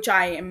 which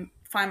I am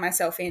find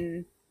myself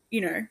in,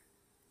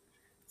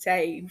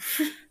 say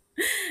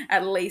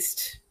at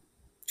least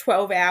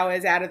 12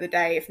 hours out of the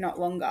day, if not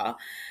longer.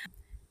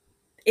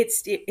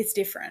 It's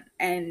different,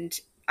 and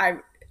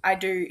I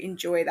do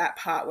enjoy that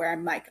part where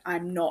I'm like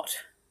I'm not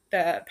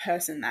the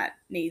person that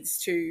needs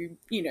to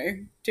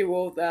do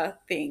all the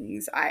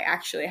things. I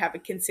actually have a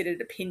considered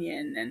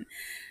opinion,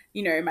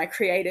 and my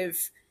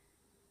creative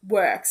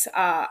works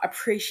are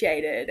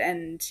appreciated,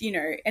 and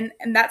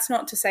and that's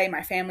not to say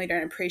my family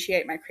don't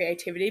appreciate my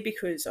creativity,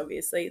 because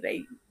obviously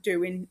they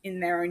do in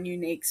their own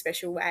unique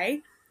special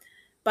way,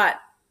 but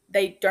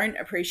they don't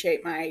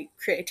appreciate my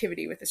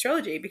creativity with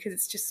astrology because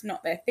it's just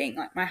not their thing.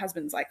 Like my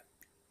husband's like,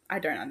 I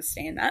don't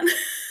understand that.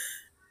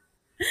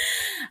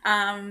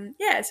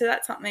 Yeah, so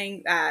that's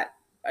something that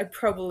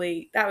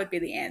that would be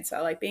the answer,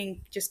 like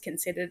being just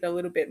considered a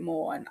little bit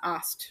more and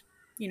asked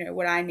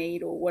what I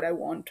need or what I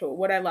want or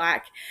what I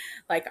like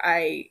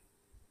I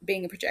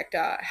being a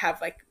projector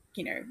have like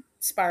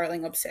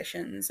spiraling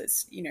obsessions.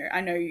 It's I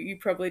know you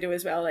probably do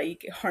as well,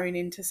 like you hone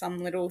into some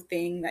little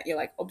thing that you're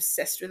like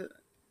obsessed with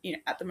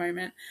at the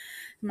moment.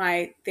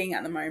 My thing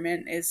at the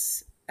moment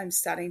is I'm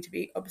starting to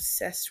be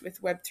obsessed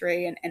with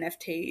Web3 and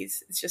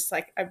NFTs. It's just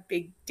like a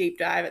big deep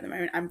dive at the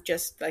moment. I'm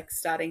just like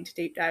starting to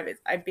deep dive.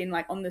 I've been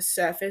like on the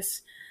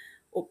surface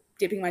or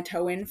dipping my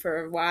toe in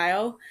for a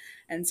while,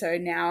 and so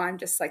now I'm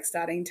just like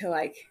starting to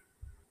like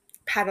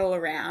paddle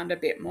around a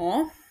bit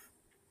more.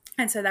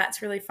 And so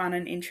that's really fun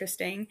and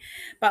interesting.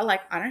 But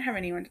like, I don't have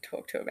anyone to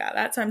talk to about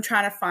that. So I'm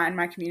trying to find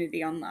my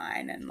community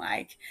online and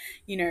like,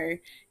 you know,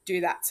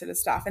 do that sort of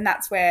stuff. And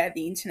that's where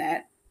the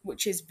internet,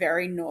 which is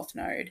very North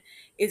Node,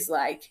 is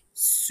like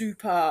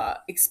super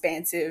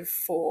expansive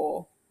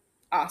for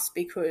us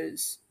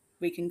because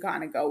we can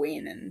kind of go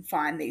in and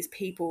find these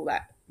people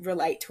that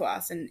relate to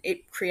us, and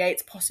it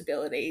creates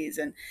possibilities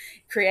and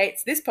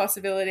creates this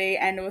possibility,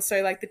 and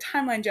also like the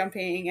timeline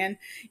jumping, and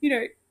you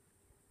know,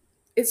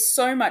 it's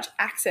so much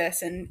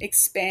access and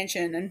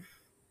expansion, and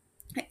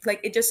like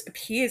it just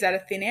appears out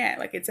of thin air.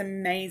 Like it's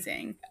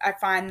amazing. I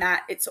find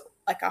that it's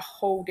like a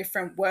whole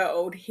different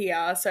world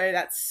here. So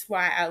that's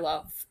why I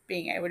love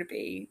being able to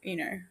be, you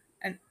know,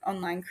 an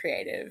online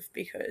creative,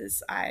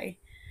 because I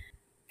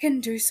can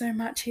do so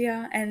much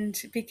here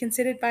and be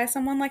considered by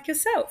someone like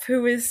yourself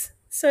who is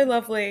so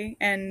lovely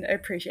and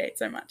appreciate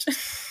so much.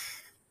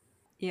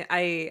 Yeah,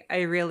 I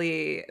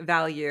really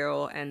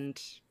value,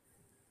 and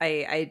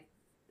I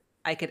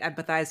I could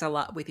empathize a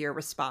lot with your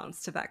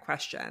response to that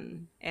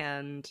question.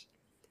 And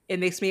it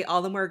makes me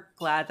all the more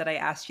glad that I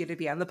asked you to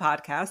be on the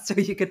podcast so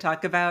you could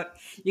talk about,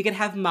 you could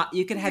have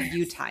you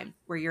Yes. time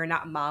where you're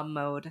not mom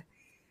mode,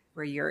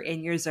 where you're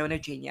in your zone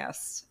of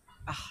genius.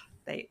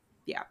 They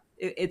yeah,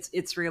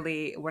 it's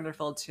really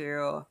wonderful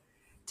to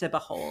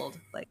behold.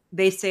 Like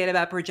they say it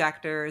about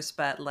projectors,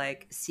 but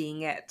like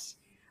seeing it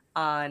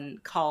on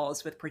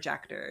calls with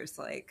projectors,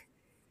 like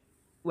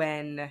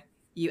when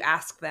you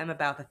ask them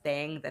about the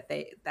thing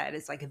that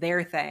is like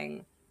their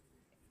thing,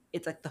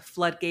 it's like the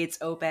floodgates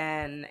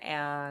open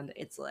and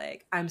it's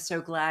like, I'm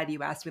so glad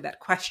you asked me that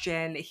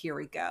question, here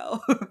we go.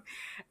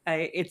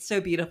 It's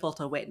so beautiful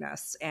to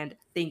witness, and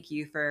thank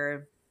you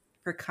for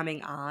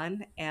coming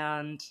on.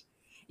 And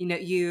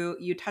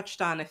you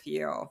touched on a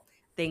few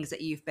things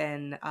that you've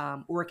been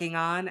working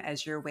on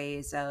as your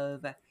ways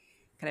of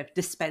kind of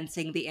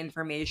dispensing the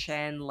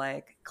information,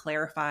 like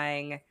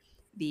clarifying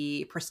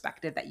the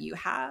perspective that you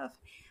have.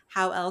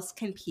 How else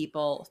can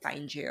people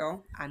find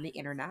you on the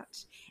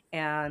internet?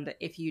 And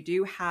if you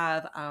do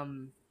have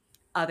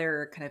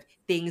other kind of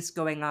things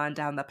going on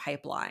down the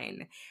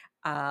pipeline,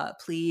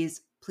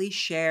 please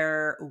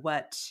share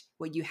what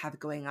you have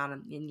going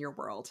on in your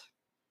world.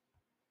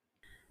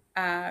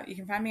 You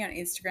can find me on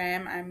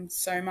Instagram. I'm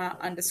Soma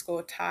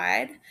underscore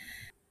Tide.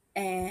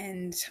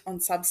 And on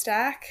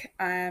Substack,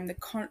 I'm the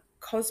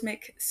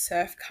Cosmic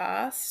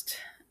Surfcast.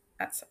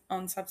 That's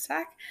on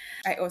Substack.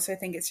 I also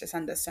think it's just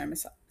under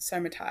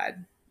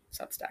Somatide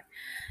Substack.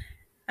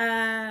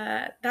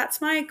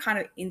 That's my kind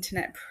of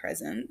internet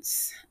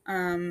presence.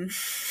 I'm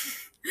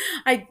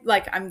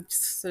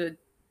sort of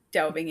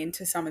delving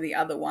into some of the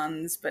other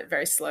ones, but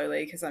very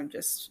slowly because I'm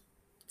just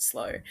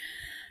slow.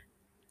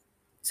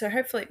 So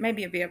hopefully,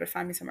 maybe you'll be able to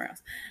find me somewhere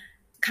else.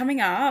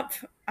 Coming up,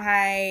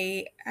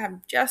 I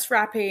am just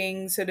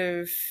wrapping sort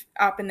of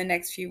up in the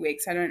next few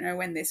weeks. I don't know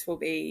when this will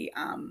be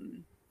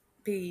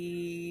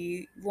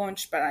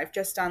launched, but I've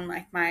just done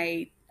like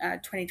my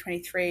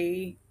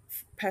 2023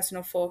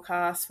 personal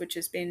forecast, which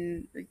has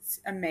been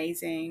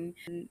amazing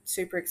and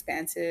super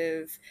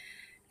expansive.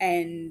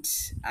 And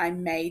I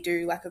may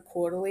do like a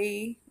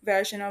quarterly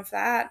version of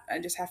that. I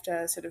just have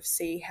to sort of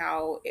see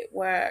how it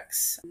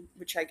works,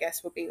 which I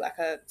guess will be like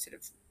a sort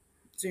of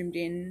zoomed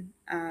in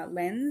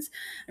lens.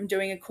 I'm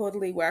doing a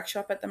quarterly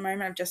workshop at the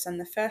moment. I've just done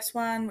the first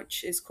one,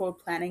 which is called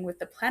Planning with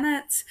the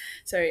Planets.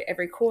 So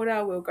every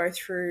quarter we'll go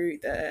through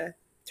the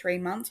 3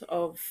 months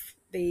of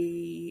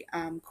the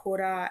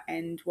quarter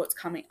and what's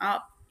coming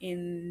up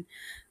in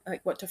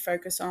like what to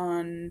focus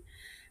on,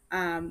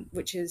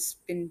 which has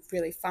been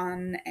really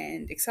fun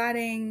and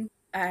exciting.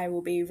 I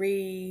will be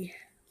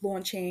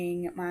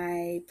relaunching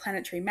my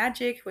planetary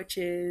magic, which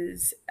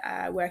is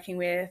working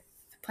with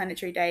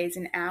planetary days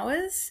and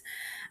hours,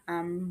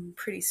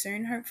 pretty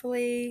soon,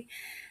 hopefully.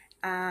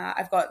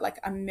 I've got like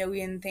a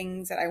million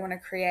things that I want to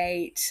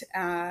create,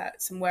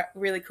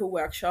 really cool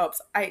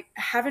workshops. I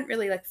haven't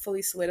really like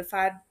fully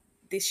solidified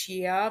this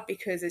year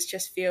because it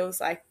just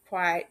feels like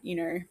quite,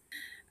 it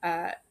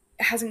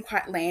hasn't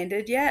quite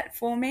landed yet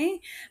for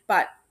me,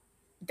 but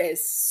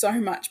there's so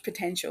much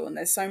potential and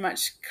there's so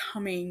much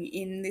coming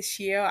in this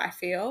year, I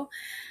feel.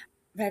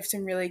 I have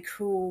some really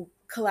cool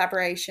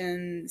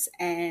collaborations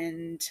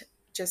and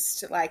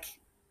just like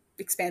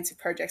expansive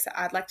projects that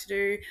I'd like to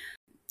do.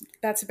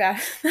 That's about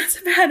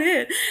that's about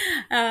it.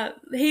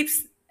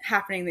 Heaps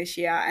happening this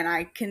year, and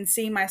I can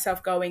see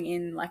myself going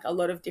in like a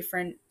lot of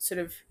different sort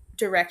of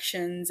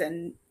directions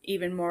and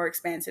even more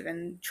expansive,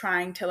 and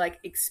trying to like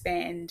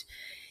expand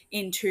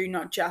into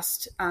not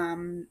just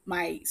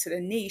my sort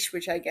of niche,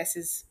 which I guess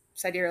is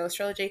sidereal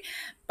astrology,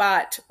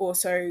 but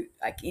also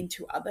like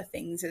into other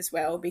things as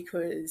well,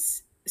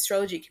 because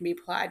astrology can be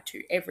applied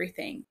to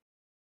everything.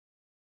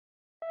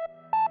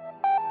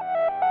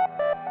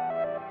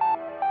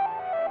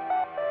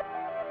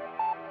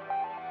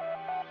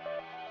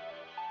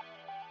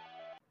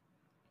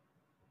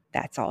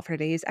 That's all for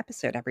today's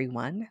episode,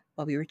 everyone.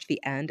 While we reach the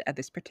end of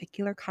this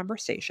particular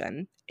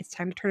conversation, it's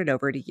time to turn it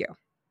over to you.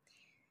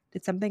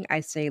 Did something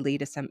I say lead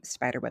to some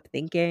spiderweb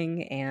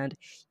thinking and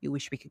you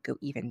wish we could go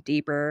even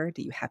deeper?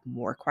 Do you have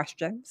more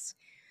questions?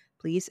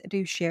 Please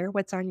do share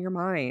what's on your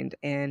mind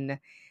in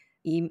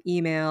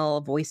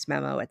email, voice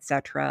memo,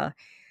 etc.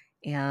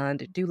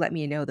 And do let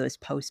me know those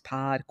post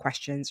pod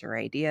questions or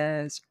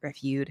ideas, or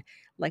if you'd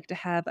like to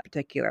have a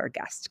particular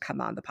guest come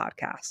on the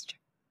podcast.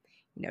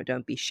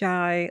 Don't be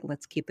shy.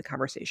 Let's keep the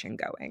conversation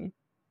going.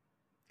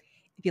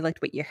 If you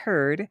liked what you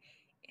heard,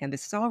 and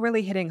this is all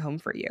really hitting home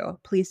for you,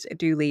 please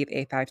do leave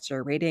a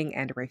 5-star rating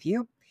and a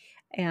review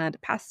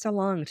and pass it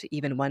along to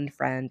even one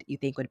friend you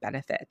think would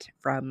benefit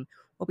from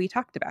what we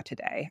talked about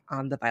today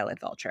on the Violet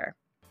Vulture.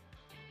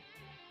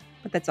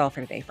 But that's all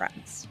for today,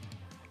 friends.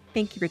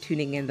 Thank you for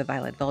tuning in the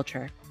Violet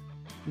Vulture.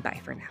 Bye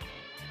for now.